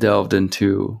it delved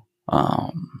into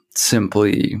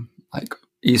simply like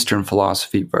Eastern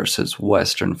philosophy versus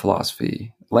Western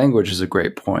philosophy. Language is a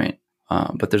great point.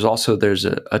 But there's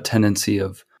a tendency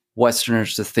of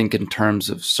Westerners to think in terms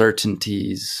of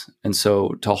certainties. And so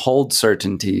to hold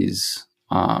certainties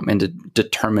and a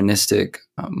deterministic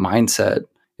mindset,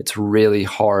 it's really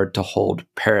hard to hold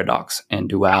paradox and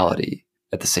duality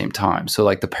at the same time. So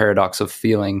like the paradox of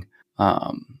feeling,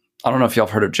 I don't know if y'all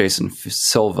have heard of Jason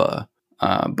Silva,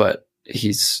 but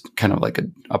he's kind of like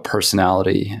a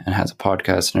personality and has a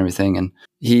podcast and everything. And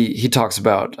he talks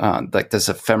about like this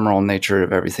ephemeral nature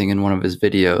of everything in one of his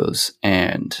videos.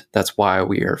 And that's why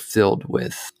we are filled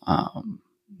with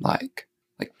like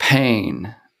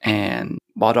pain and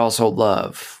but also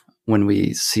love when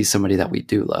we see somebody that we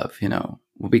do love,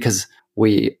 because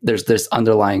there's this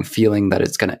underlying feeling that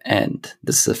it's going to end,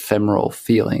 this ephemeral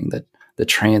feeling, that the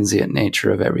transient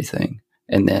nature of everything.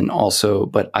 And then also,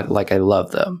 but I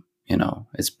love them.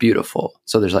 It's beautiful.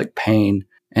 So there's like pain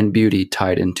and beauty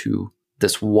tied into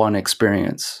this one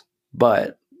experience.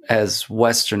 But as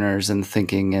Westerners and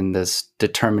thinking in this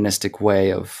deterministic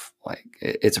way of like,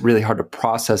 it's really hard to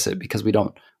process it because we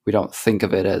don't think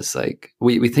of it as like,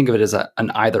 we think of it as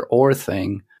an either or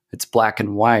thing. It's black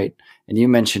and white. And you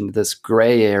mentioned this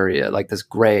gray area, like this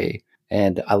gray.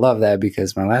 And I love that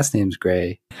because my last name's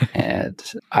Gray. And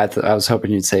I was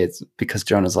hoping you'd say it's because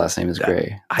Jonah's last name is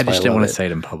Gray. I just didn't want to say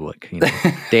it in public.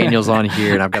 Daniel's on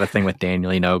here, and I've got a thing with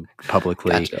Daniel,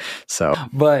 publicly. Gotcha. So,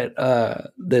 but I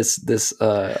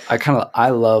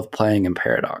love playing in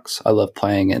paradox. I love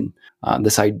playing in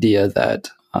this idea that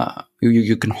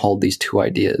you can hold these two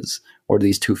ideas or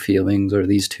these two feelings or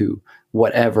these two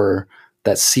whatever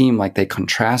that seem like they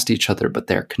contrast each other, but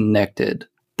they're connected.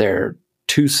 They're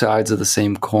two sides of the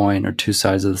same coin or two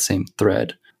sides of the same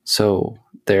thread. So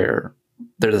they're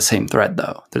the same thread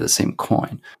though. They're the same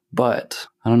coin. But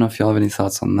I don't know if y'all have any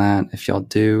thoughts on that. If y'all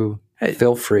do,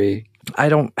 feel free. I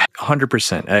don't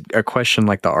 100%. A question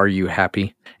like the "Are you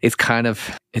happy?" It's kind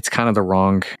of the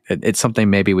wrong. It's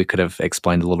something maybe we could have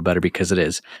explained a little better because it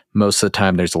is. Most of the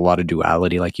time, there's a lot of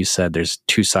duality, like you said. There's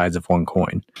two sides of one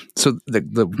coin. So the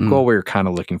goal we're kind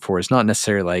of looking for is not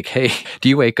necessarily like, hey, do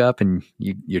you wake up and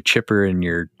you're chipper and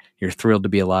you're thrilled to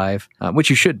be alive,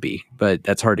 which you should be, but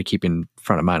that's hard to keep in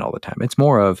front of mind all the time. It's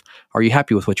more of, are you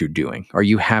happy with what you're doing? Are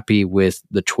you happy with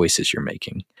the choices you're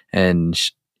making? And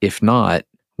if not,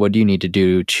 what do you need to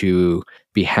do to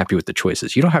be happy with the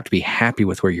choices? You don't have to be happy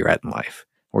with where you're at in life,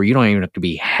 or you don't even have to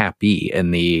be happy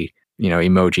in the,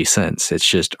 emoji sense. It's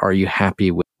just, are you happy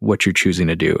with what you're choosing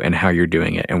to do and how you're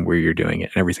doing it and where you're doing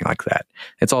it and everything like that?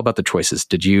 It's all about the choices.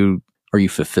 Are you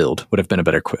fulfilled? Would have been a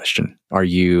better question. Are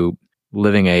you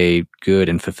living a good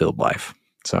and fulfilled life?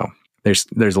 So there's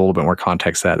a little bit more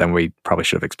context to that than we probably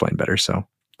should have explained better. So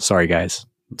sorry, guys.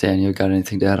 Daniel, got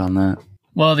anything to add on that?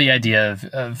 Well, the idea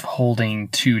of holding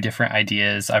two different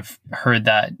ideas, I've heard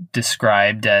that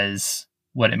described as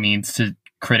what it means to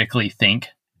critically think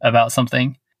about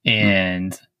something.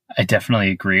 And I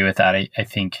definitely agree with that. I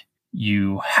think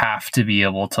you have to be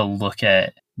able to look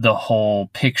at the whole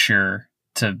picture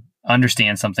to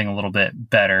understand something a little bit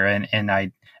better. And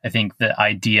I think the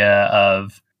idea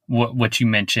of what you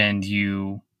mentioned,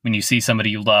 when you see somebody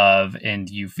you love and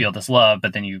you feel this love,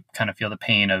 but then you kind of feel the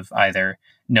pain of either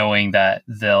knowing that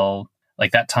they'll,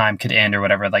 like, that time could end or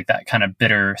whatever, like that kind of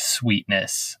bitter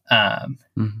sweetness.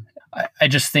 I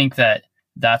just think that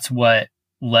that's what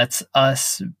lets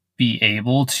us be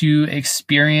able to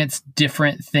experience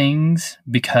different things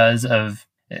because of,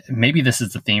 maybe this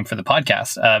is the theme for the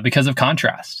podcast, because of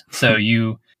contrast. So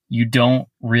you don't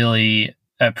really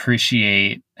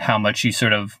appreciate how much you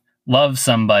sort of love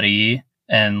somebody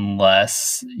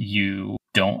unless you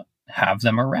don't have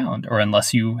them around, or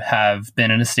unless you have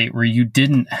been in a state where you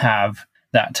didn't have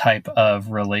that type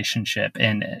of relationship,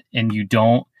 and you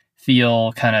don't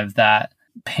feel kind of that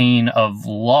pain of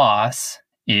loss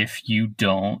if you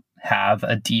don't have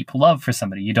a deep love for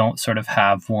somebody. You don't sort of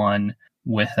have one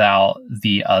without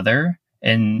the other.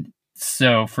 And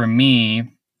so for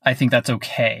me, I think that's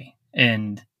okay.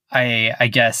 And I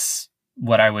guess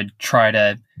what I would try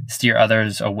to steer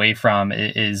others away from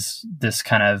is this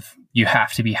kind of, you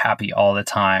have to be happy all the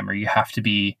time, or you have to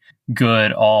be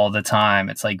good all the time.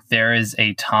 It's like, there is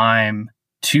a time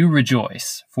to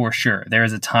rejoice, for sure. There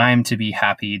is a time to be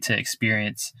happy, to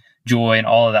experience joy and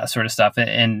all of that sort of stuff.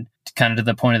 And kind of to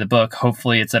the point of the book,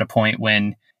 hopefully it's at a point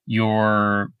when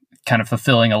you're kind of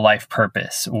fulfilling a life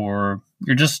purpose, or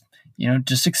you're just,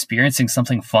 just experiencing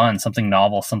something fun, something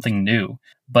novel, something new.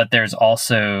 But there's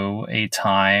also a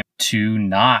time to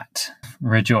not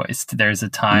rejoice. There's a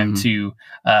time to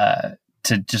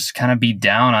just kind of be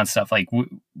down on stuff. Like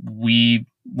we,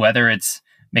 whether it's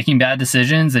making bad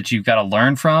decisions that you've got to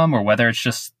learn from, or whether it's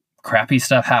just crappy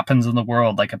stuff happens in the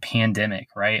world, like a pandemic,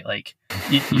 right? Like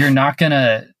you're not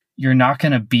gonna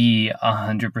be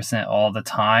 100% all the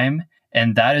time.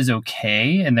 And that is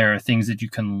okay. And there are things that you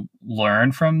can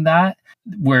learn from that.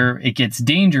 Where it gets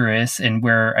dangerous, and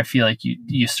where I feel like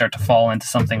you start to fall into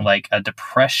something like a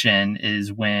depression,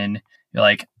 is when you're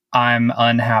like, I'm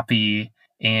unhappy,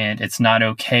 and it's not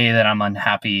okay that I'm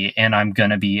unhappy, and I'm going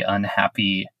to be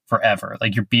unhappy forever.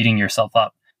 Like, you're beating yourself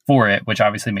up for it, which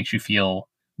obviously makes you feel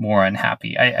more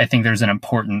unhappy. I think there's an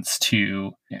importance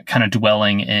to kind of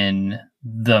dwelling in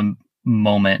the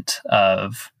moment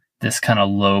of this kind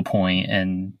of low point,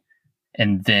 and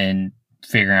then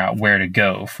figuring out where to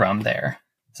go from there.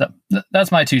 So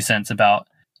that's my 2 cents about,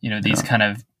 these kind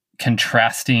of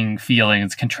contrasting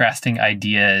feelings, contrasting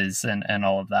ideas, and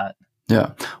all of that.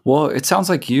 Yeah. Well, it sounds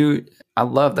like I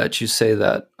love that you say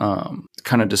that,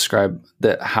 kind of describe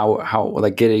that how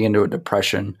like getting into a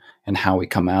depression and how we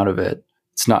come out of it.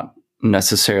 It's not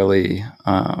necessarily,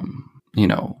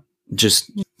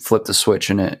 just flip the switch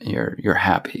and you're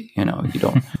happy. You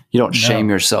don't No. shame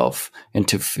yourself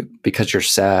because you're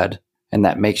sad, and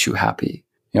that makes you happy,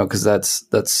 because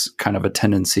that's kind of a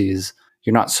tendency. Is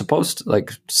you're not supposed to,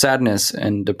 like, sadness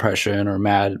and depression or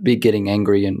getting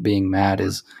angry and being mad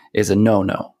is a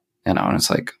no. And it's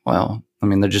like, well, I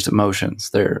mean, they're just emotions.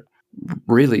 They're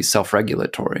really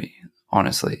self-regulatory,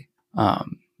 honestly.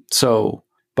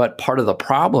 But part of the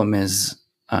problem is,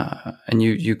 and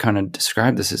you kind of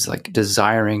describe this as like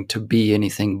desiring to be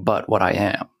anything but what I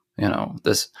am.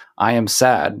 I am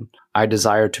sad. I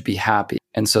desire to be happy.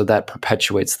 And so that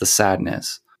perpetuates the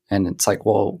sadness. And it's like,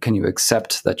 well, can you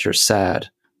accept that you're sad?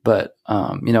 But,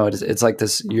 it's like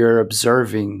this, you're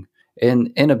observing,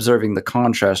 in observing the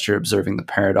contrast, you're observing the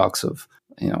paradox of,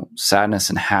 sadness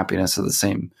and happiness are the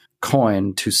same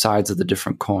coin, two sides of the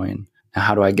different coin. And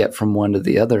how do I get from one to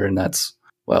the other? And that's,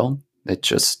 well, it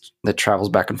travels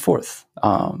back and forth.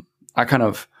 I kind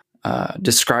of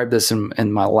described this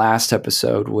in my last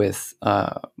episode with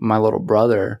my little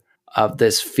brother, of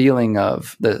this feeling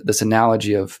of this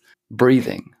analogy of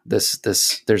breathing.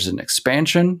 There's an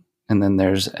expansion, and then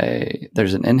there's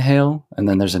an inhale, and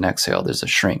then there's an exhale. There's a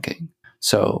shrinking.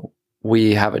 So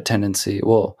we have a tendency.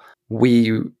 Well,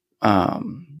 we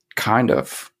kind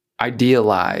of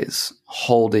idealize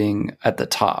holding at the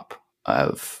top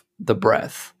of the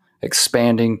breath,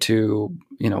 expanding to,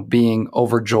 being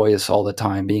overjoyous all the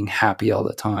time, being happy all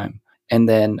the time. And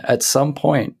then at some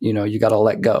point, you got to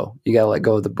let go. You got to let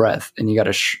go of the breath, and you got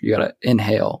to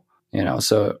inhale,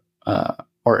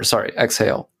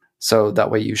 exhale. So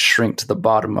that way you shrink to the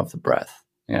bottom of the breath,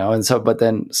 and so, but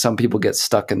then some people get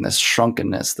stuck in this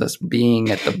shrunkenness, this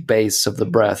being at the base of the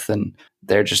breath, and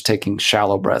they're just taking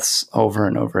shallow breaths over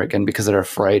and over again because they're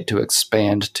afraid to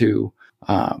expand to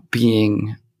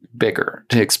being bigger,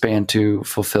 to expand to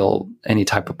fulfill any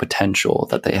type of potential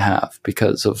that they have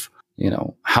because of,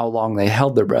 how long they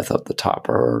held their breath up the top,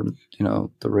 or,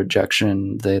 the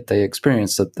rejection that they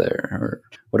experienced up there, or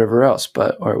whatever else,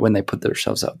 or when they put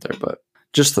themselves out there. But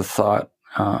just the thought.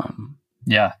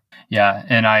 Yeah.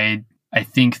 And I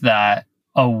think that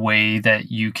a way that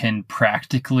you can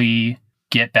practically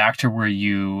get back to where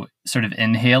you sort of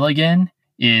inhale again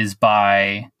is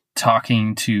by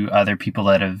talking to other people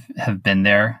that have been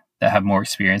there, that have more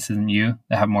experience than you,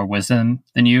 that have more wisdom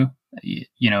than you,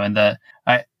 and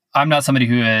I'm not somebody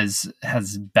who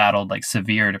has battled like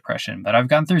severe depression, but I've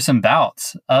gone through some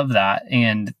bouts of that.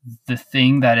 And the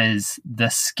thing that is the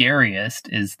scariest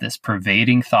is this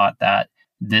pervading thought that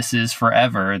this is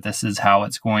forever. This is how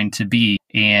it's going to be.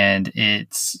 And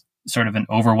it's sort of an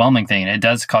overwhelming thing. And it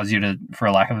does cause you to,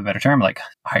 for lack of a better term, like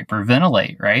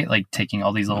hyperventilate, right? Like taking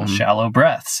all these little shallow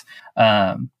breaths.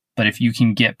 But if you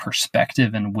can get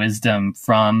perspective and wisdom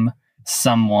from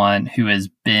someone who has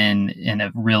been in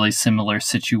a really similar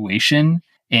situation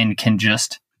and can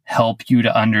just help you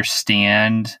to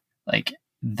understand like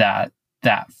that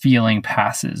feeling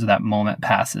passes, that moment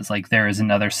passes, like there is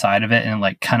another side of it, and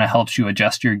like kind of helps you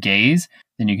adjust your gaze,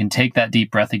 then you can take that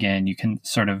deep breath again, you can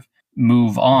sort of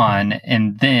move on,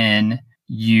 and then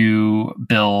you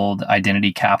build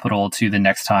identity capital to the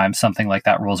next time something like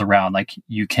that rolls around. Like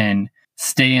you can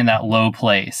stay in that low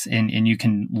place and you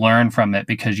can learn from it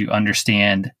because you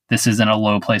understand this isn't a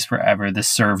low place forever. This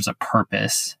serves a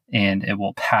purpose and it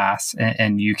will pass,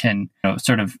 and you can,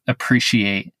 sort of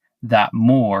appreciate that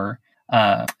more.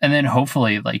 And then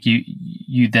hopefully like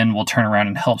you then will turn around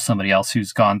and help somebody else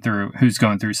who's going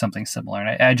through something similar.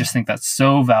 And I just think that's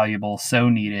so valuable, so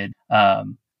needed.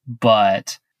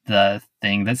 But the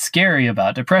thing that's scary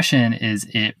about depression is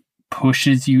it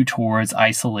pushes you towards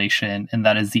isolation, and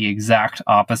that is the exact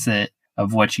opposite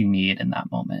of what you need in that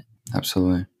moment.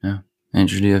 Absolutely. Yeah.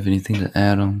 Andrew, do you have anything to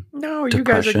add on? No, depression? You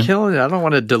guys are killing it. I don't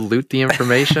want to dilute the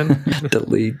information.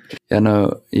 Delete. Yeah,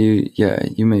 no,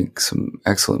 you make some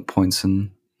excellent points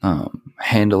in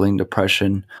handling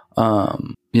depression.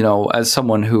 As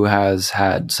someone who has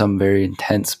had some very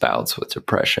intense bouts with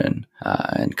depression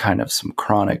and kind of some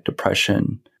chronic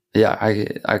depression, yeah,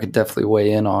 I could definitely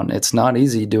weigh in on. It's not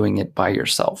easy doing it by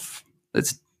yourself.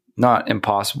 It's not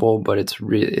impossible, but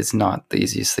it's not the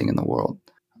easiest thing in the world.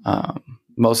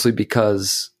 Mostly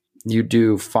because you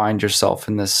do find yourself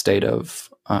in this state of,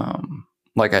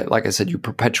 like I said, you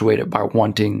perpetuate it by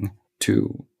wanting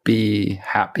to be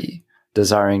happy,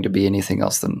 desiring to be anything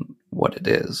else than what it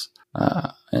is.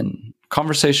 And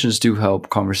conversations do help.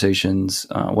 Conversations,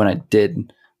 when I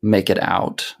did make it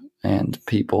out, and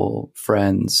people,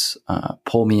 friends,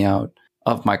 pull me out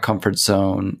of my comfort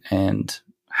zone and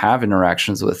have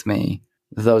interactions with me,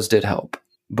 those did help.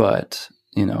 But,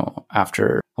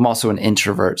 I'm also an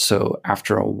introvert, so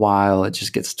after a while, it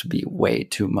just gets to be way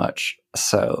too much.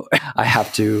 So I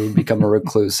have to become a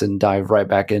recluse and dive right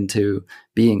back into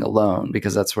being alone,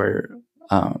 because that's where,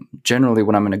 generally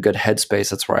when I'm in a good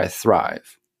headspace, that's where I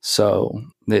thrive. So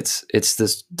it's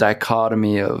this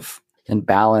dichotomy and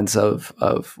balance of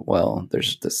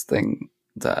there's this thing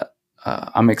that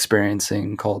I'm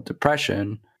experiencing called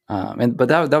depression. But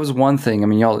that was one thing. I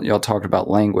mean, y'all talked about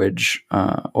language,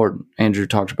 or Andrew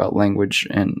talked about language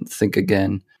and think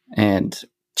again, and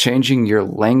changing your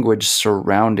language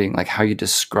surrounding like how you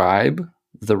describe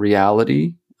the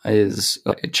reality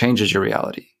it changes your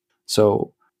reality.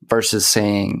 So versus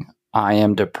saying I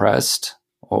am depressed,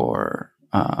 or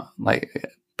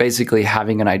basically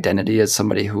having an identity as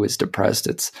somebody who is depressed,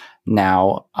 it's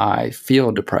now I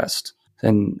feel depressed,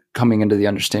 and coming into the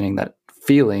understanding that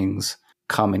feelings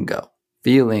come and go.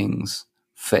 Feelings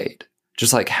fade.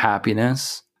 Just like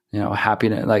happiness,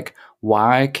 like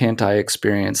why can't I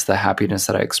experience the happiness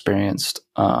that I experienced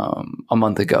a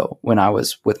month ago when I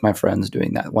was with my friends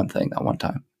doing that one thing that one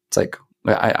time? It's like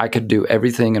I could do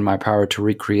everything in my power to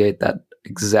recreate that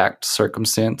exact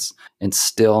circumstance and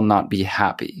still not be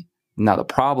happy. Now the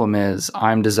problem is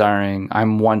I'm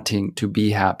wanting to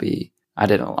be happy.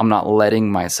 I'm not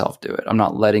letting myself do it. I'm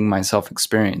not letting myself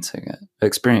experience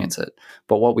it.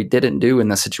 But what we didn't do in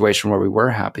the situation where we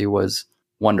were happy was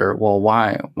wonder, well,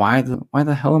 why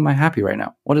the hell am I happy right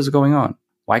now? What is going on?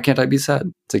 Why can't I be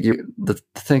sad? It's like the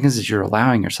thing is you're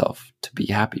allowing yourself to be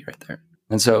happy right there.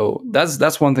 And so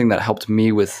that's one thing that helped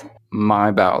me with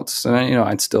my bouts. And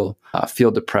I'd still feel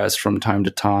depressed from time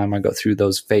to time. I go through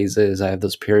those phases. I have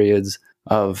those periods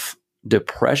of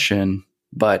depression,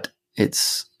 but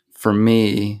it's, for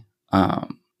me,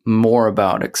 more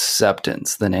about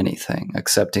acceptance than anything.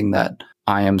 Accepting that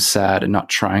I am sad and not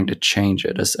trying to change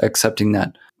it. Accepting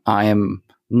that I am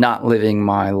not living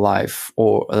my life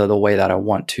or the way that I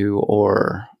want to,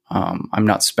 or I'm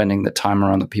not spending the time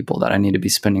around the people that I need to be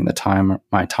spending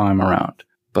my time around.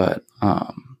 But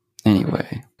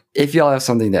anyway, if y'all have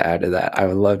something to add to that, I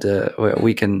would love to.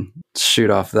 We can shoot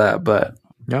off that, but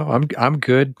no, I'm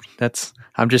good.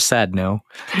 I'm just sad. No,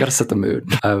 got to set the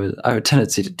mood. I have a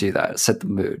tendency to do that. Set the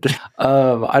mood.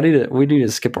 We need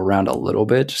to skip around a little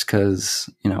bit just because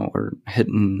we're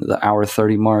hitting the hour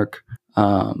 30 mark.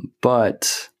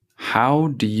 But how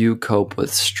do you cope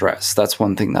with stress? That's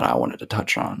one thing that I wanted to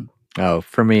touch on. Oh,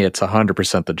 for me, it's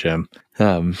 100% the gym.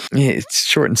 It's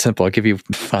short and simple. I'll give you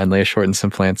finally a short and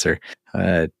simple answer.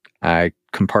 I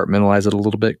compartmentalize it a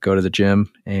little bit, go to the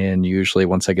gym, and usually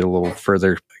once I get a little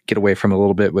further, get away from it a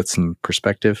little bit with some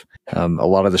perspective, a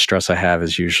lot of the stress I have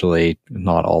is usually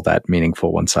not all that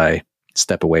meaningful once I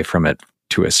step away from it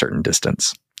to a certain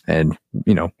distance and,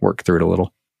 work through it a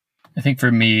little. I think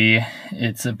for me,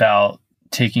 it's about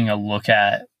taking a look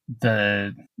at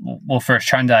first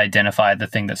trying to identify the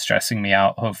thing that's stressing me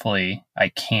out. Hopefully I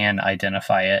can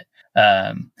identify it.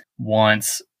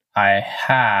 Once I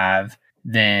have,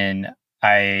 then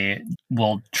I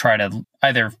will try to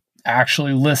either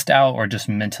actually list out or just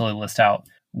mentally list out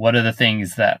what are the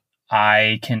things that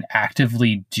I can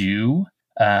actively do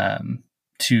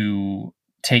to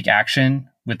take action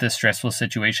with this stressful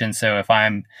situation. So if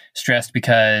I'm stressed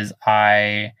because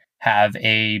I have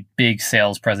a big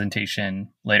sales presentation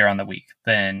later on the week,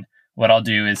 then what I'll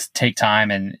do is take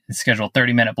time and schedule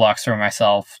 30-minute blocks for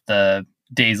myself the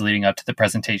days leading up to the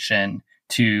presentation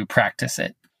to practice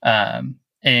it.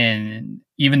 And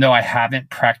even though I haven't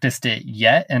practiced it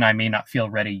yet, and I may not feel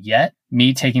ready yet,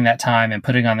 me taking that time and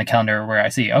putting on the calendar where I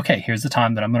see, okay, here's the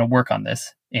time that I'm going to work on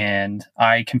this, and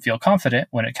I can feel confident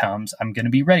when it comes, I'm going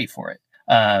to be ready for it.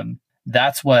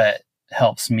 That's what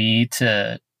helps me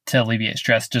to alleviate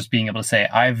stress, just being able to say,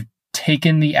 I've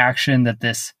taken the action that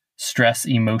this stress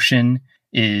emotion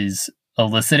is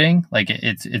eliciting, like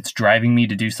it's driving me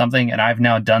to do something, and I've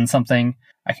now done something.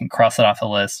 I can cross it off the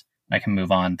list. I can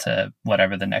move on to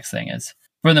whatever the next thing is.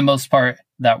 For the most part,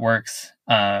 that works.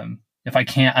 If I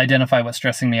can't identify what's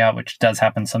stressing me out, which does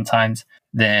happen sometimes,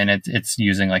 then it's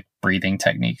using like breathing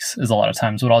techniques is a lot of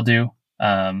times what I'll do.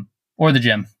 Or the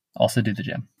gym. Also do the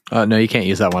gym. No, you can't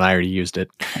use that one. I already used it.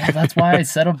 Well, that's why I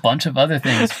said a bunch of other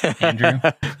things, Andrew.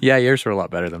 Yeah, yours were a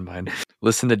lot better than mine.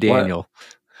 Listen to Daniel.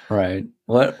 Right.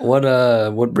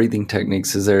 What breathing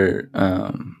techniques? Is there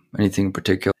anything in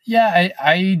particular? Yeah,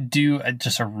 I do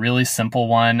just a really simple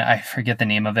one. I forget the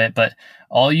name of it, but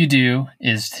all you do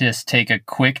is just take a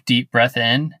quick deep breath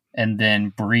in and then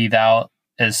breathe out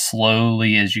as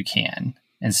slowly as you can.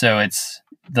 And so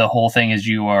the whole thing is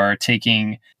you are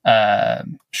taking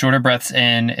shorter breaths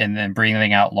in and then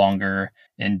breathing out longer,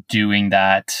 and doing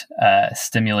that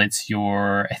stimulates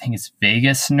your, I think it's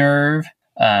vagus nerve.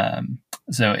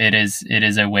 So it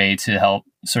is a way to help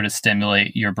sort of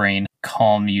stimulate your brain,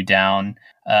 calm you down.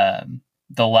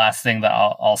 The last thing that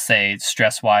I'll say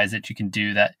stress wise that you can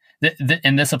do that,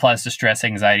 and this applies to stress,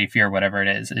 anxiety, fear, whatever it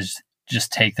is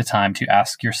just take the time to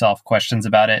ask yourself questions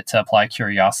about it, to apply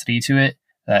curiosity to it.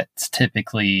 That's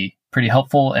typically pretty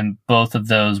helpful. And both of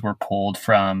those were pulled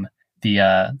from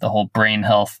the whole brain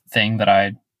health thing that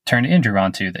I turned Andrew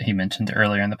onto that he mentioned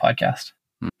earlier in the podcast.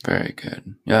 Very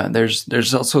good. Yeah,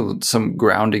 there's also some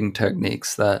grounding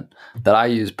techniques that I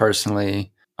use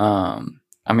personally.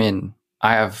 I mean,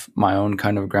 I have my own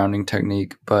kind of grounding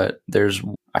technique, but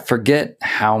I forget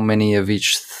how many of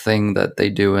each thing that they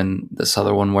do in this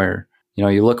other one where,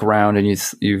 you look around and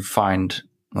you find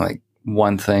like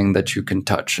one thing that you can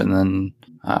touch, and then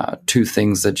 2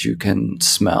 things that you can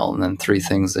smell, and then 3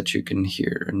 things that you can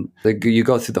hear. And you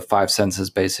go through the 5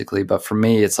 senses basically. But for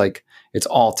me, it's like, it's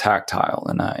all tactile.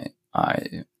 And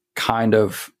I kind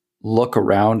of look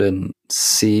around and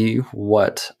see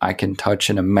what I can touch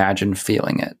and imagine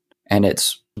feeling it. And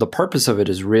the purpose of it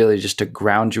is really just to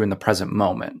ground you in the present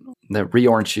moment, that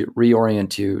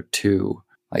reorient you to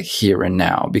like here and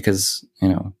now. Because,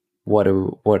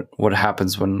 what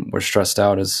happens when we're stressed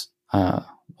out is,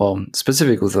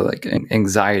 specifically with like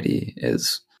anxiety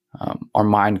is, our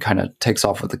mind kind of takes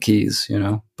off with the keys,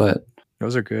 but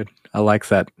those are good. I like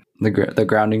that. The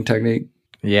grounding technique.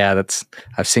 Yeah,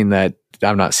 I've seen that.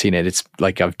 I've not seen it. It's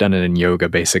like I've done it in yoga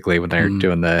basically when they're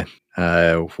doing the,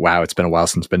 it's been a while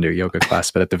since I've been to a yoga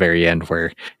class, but at the very end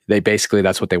where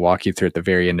that's what they walk you through at the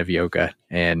very end of yoga.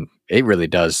 And it really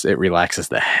does. It relaxes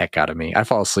the heck out of me. I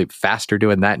fall asleep faster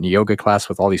doing that in yoga class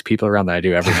with all these people around than I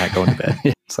do every night going to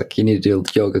bed. It's like you need to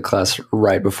do yoga class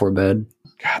right before bed.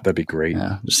 God, that'd be great.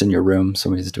 Yeah, just in your room,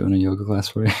 somebody's doing a yoga class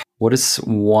for you. What is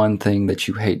one thing that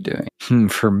you hate doing?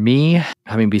 For me,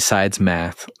 besides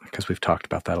math, because we've talked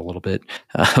about that a little bit,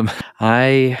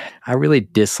 I really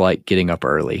dislike getting up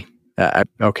early. I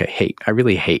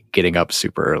really hate getting up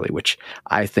super early, which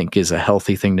I think is a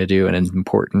healthy thing to do and is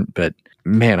important, but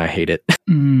man, I hate it.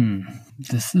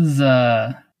 This is,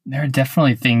 there are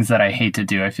definitely things that I hate to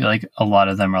do. I feel like a lot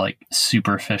of them are like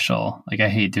superficial. Like I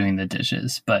hate doing the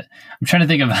dishes, but I'm trying to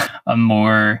think of a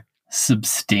more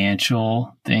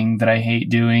substantial thing that I hate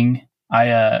doing.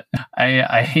 I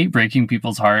hate breaking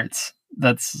people's hearts.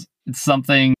 It's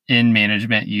something in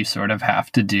management you sort of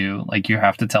have to do. Like you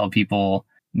have to tell people,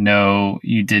 no,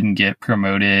 you didn't get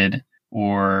promoted,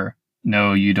 or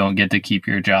no, you don't get to keep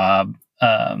your job.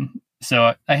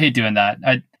 So I hate doing that.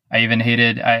 I even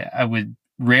hated, I would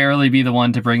rarely be the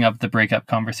one to bring up the breakup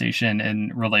conversation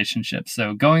in relationships.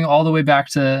 So going all the way back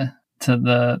to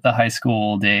the high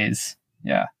school days.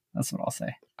 Yeah, that's what I'll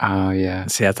say. Oh, yeah.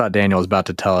 See, I thought Daniel was about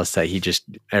to tell us that he just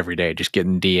every day just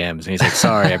getting DMs and he's like,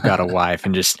 sorry, I've got a wife,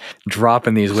 and just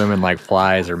dropping these women like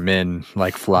flies or men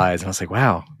like flies. And I was like,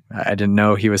 wow, I didn't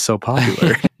know he was so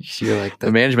popular. You're like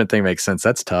The management thing makes sense.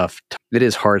 That's tough. It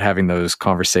is hard having those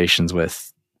conversations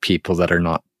with people that are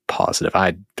not positive.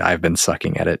 I've been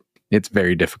sucking at it. It's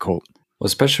very difficult. Well,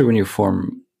 especially when you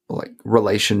form like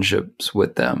relationships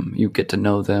with them, you get to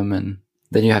know them, and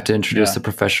then you have to introduce the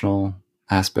professional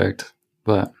aspect.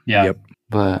 But yeah,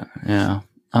 but yeah.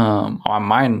 On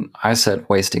mine, I said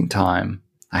wasting time.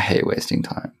 I hate wasting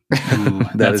time. Ooh,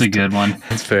 that's a good one.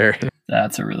 That's fair.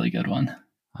 That's a really good one.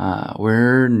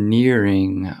 We're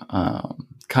nearing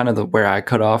kind of where I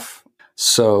cut off.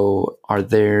 So, are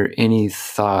there any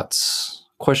thoughts,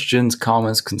 questions,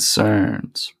 comments,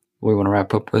 concerns we want to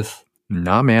wrap up with?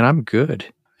 Nah, man, I'm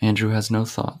good. Andrew has no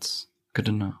thoughts. Good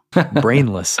to know.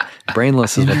 Brainless.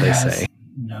 Brainless is what they say.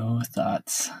 No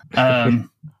thoughts.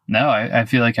 No, I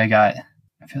feel like I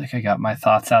got my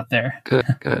thoughts out there. Good.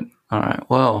 All right.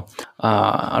 Well,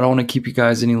 I don't want to keep you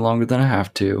guys any longer than I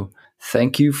have to.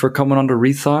 Thank you for coming on to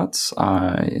Rethoughts.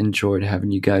 I enjoyed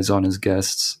having you guys on as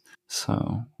guests.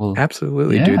 So,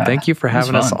 absolutely, yeah, dude. Thank you for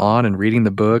having us fun. on and reading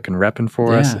the book and repping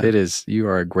for us. You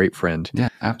are a great friend. Yeah,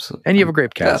 absolutely. And you have a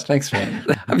great cast. Yeah, thanks, man.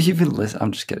 I mean, you've been listening.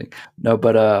 I'm just kidding. No,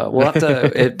 but we'll have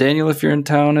to, if Daniel, if you're in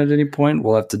town at any point,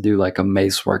 we'll have to do like a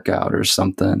mace workout or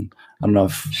something. I don't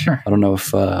know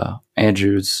if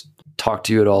Andrew's talked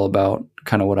to you at all about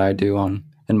kind of what I do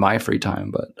in my free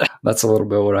time, but that's a little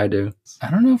bit what I do.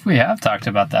 I don't know if we have talked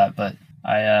about that, but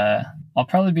I'll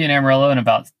probably be in Amarillo in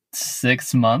about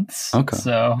 6 months. Okay.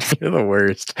 So You're the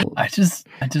worst. I just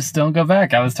don't go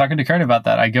back. I was talking to Kurt about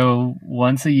that. I go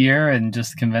once a year and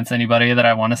just convince anybody that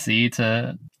I want to see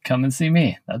to come and see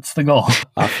me. That's the goal.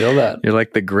 I feel that. You're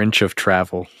like the Grinch of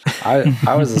travel.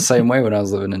 I was the same way when I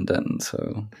was living in Denton.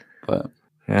 So, but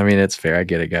I mean, it's fair. I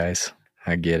get it, guys.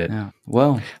 I get it. yeah.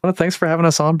 Well, thanks for having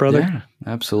us on, brother. Yeah,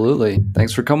 absolutely.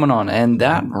 Thanks for coming on. And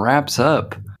that wraps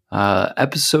up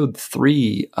episode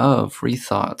 3 of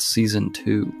Rethoughts Season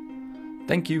 2.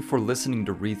 Thank you for listening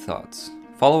to Rethoughts.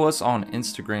 Follow us on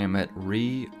Instagram at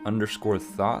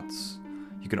re_thoughts.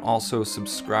 You can also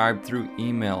subscribe through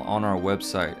email on our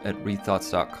website at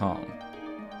rethoughts.com.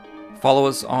 Follow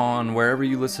us on wherever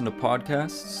you listen to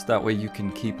podcasts. That way you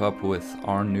can keep up with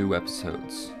our new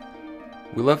episodes.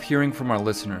 We love hearing from our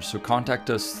listeners, so contact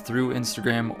us through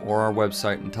Instagram or our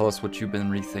website and tell us what you've been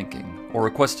rethinking, or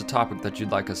request a topic that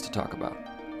you'd like us to talk about.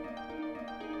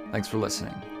 Thanks for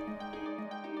listening.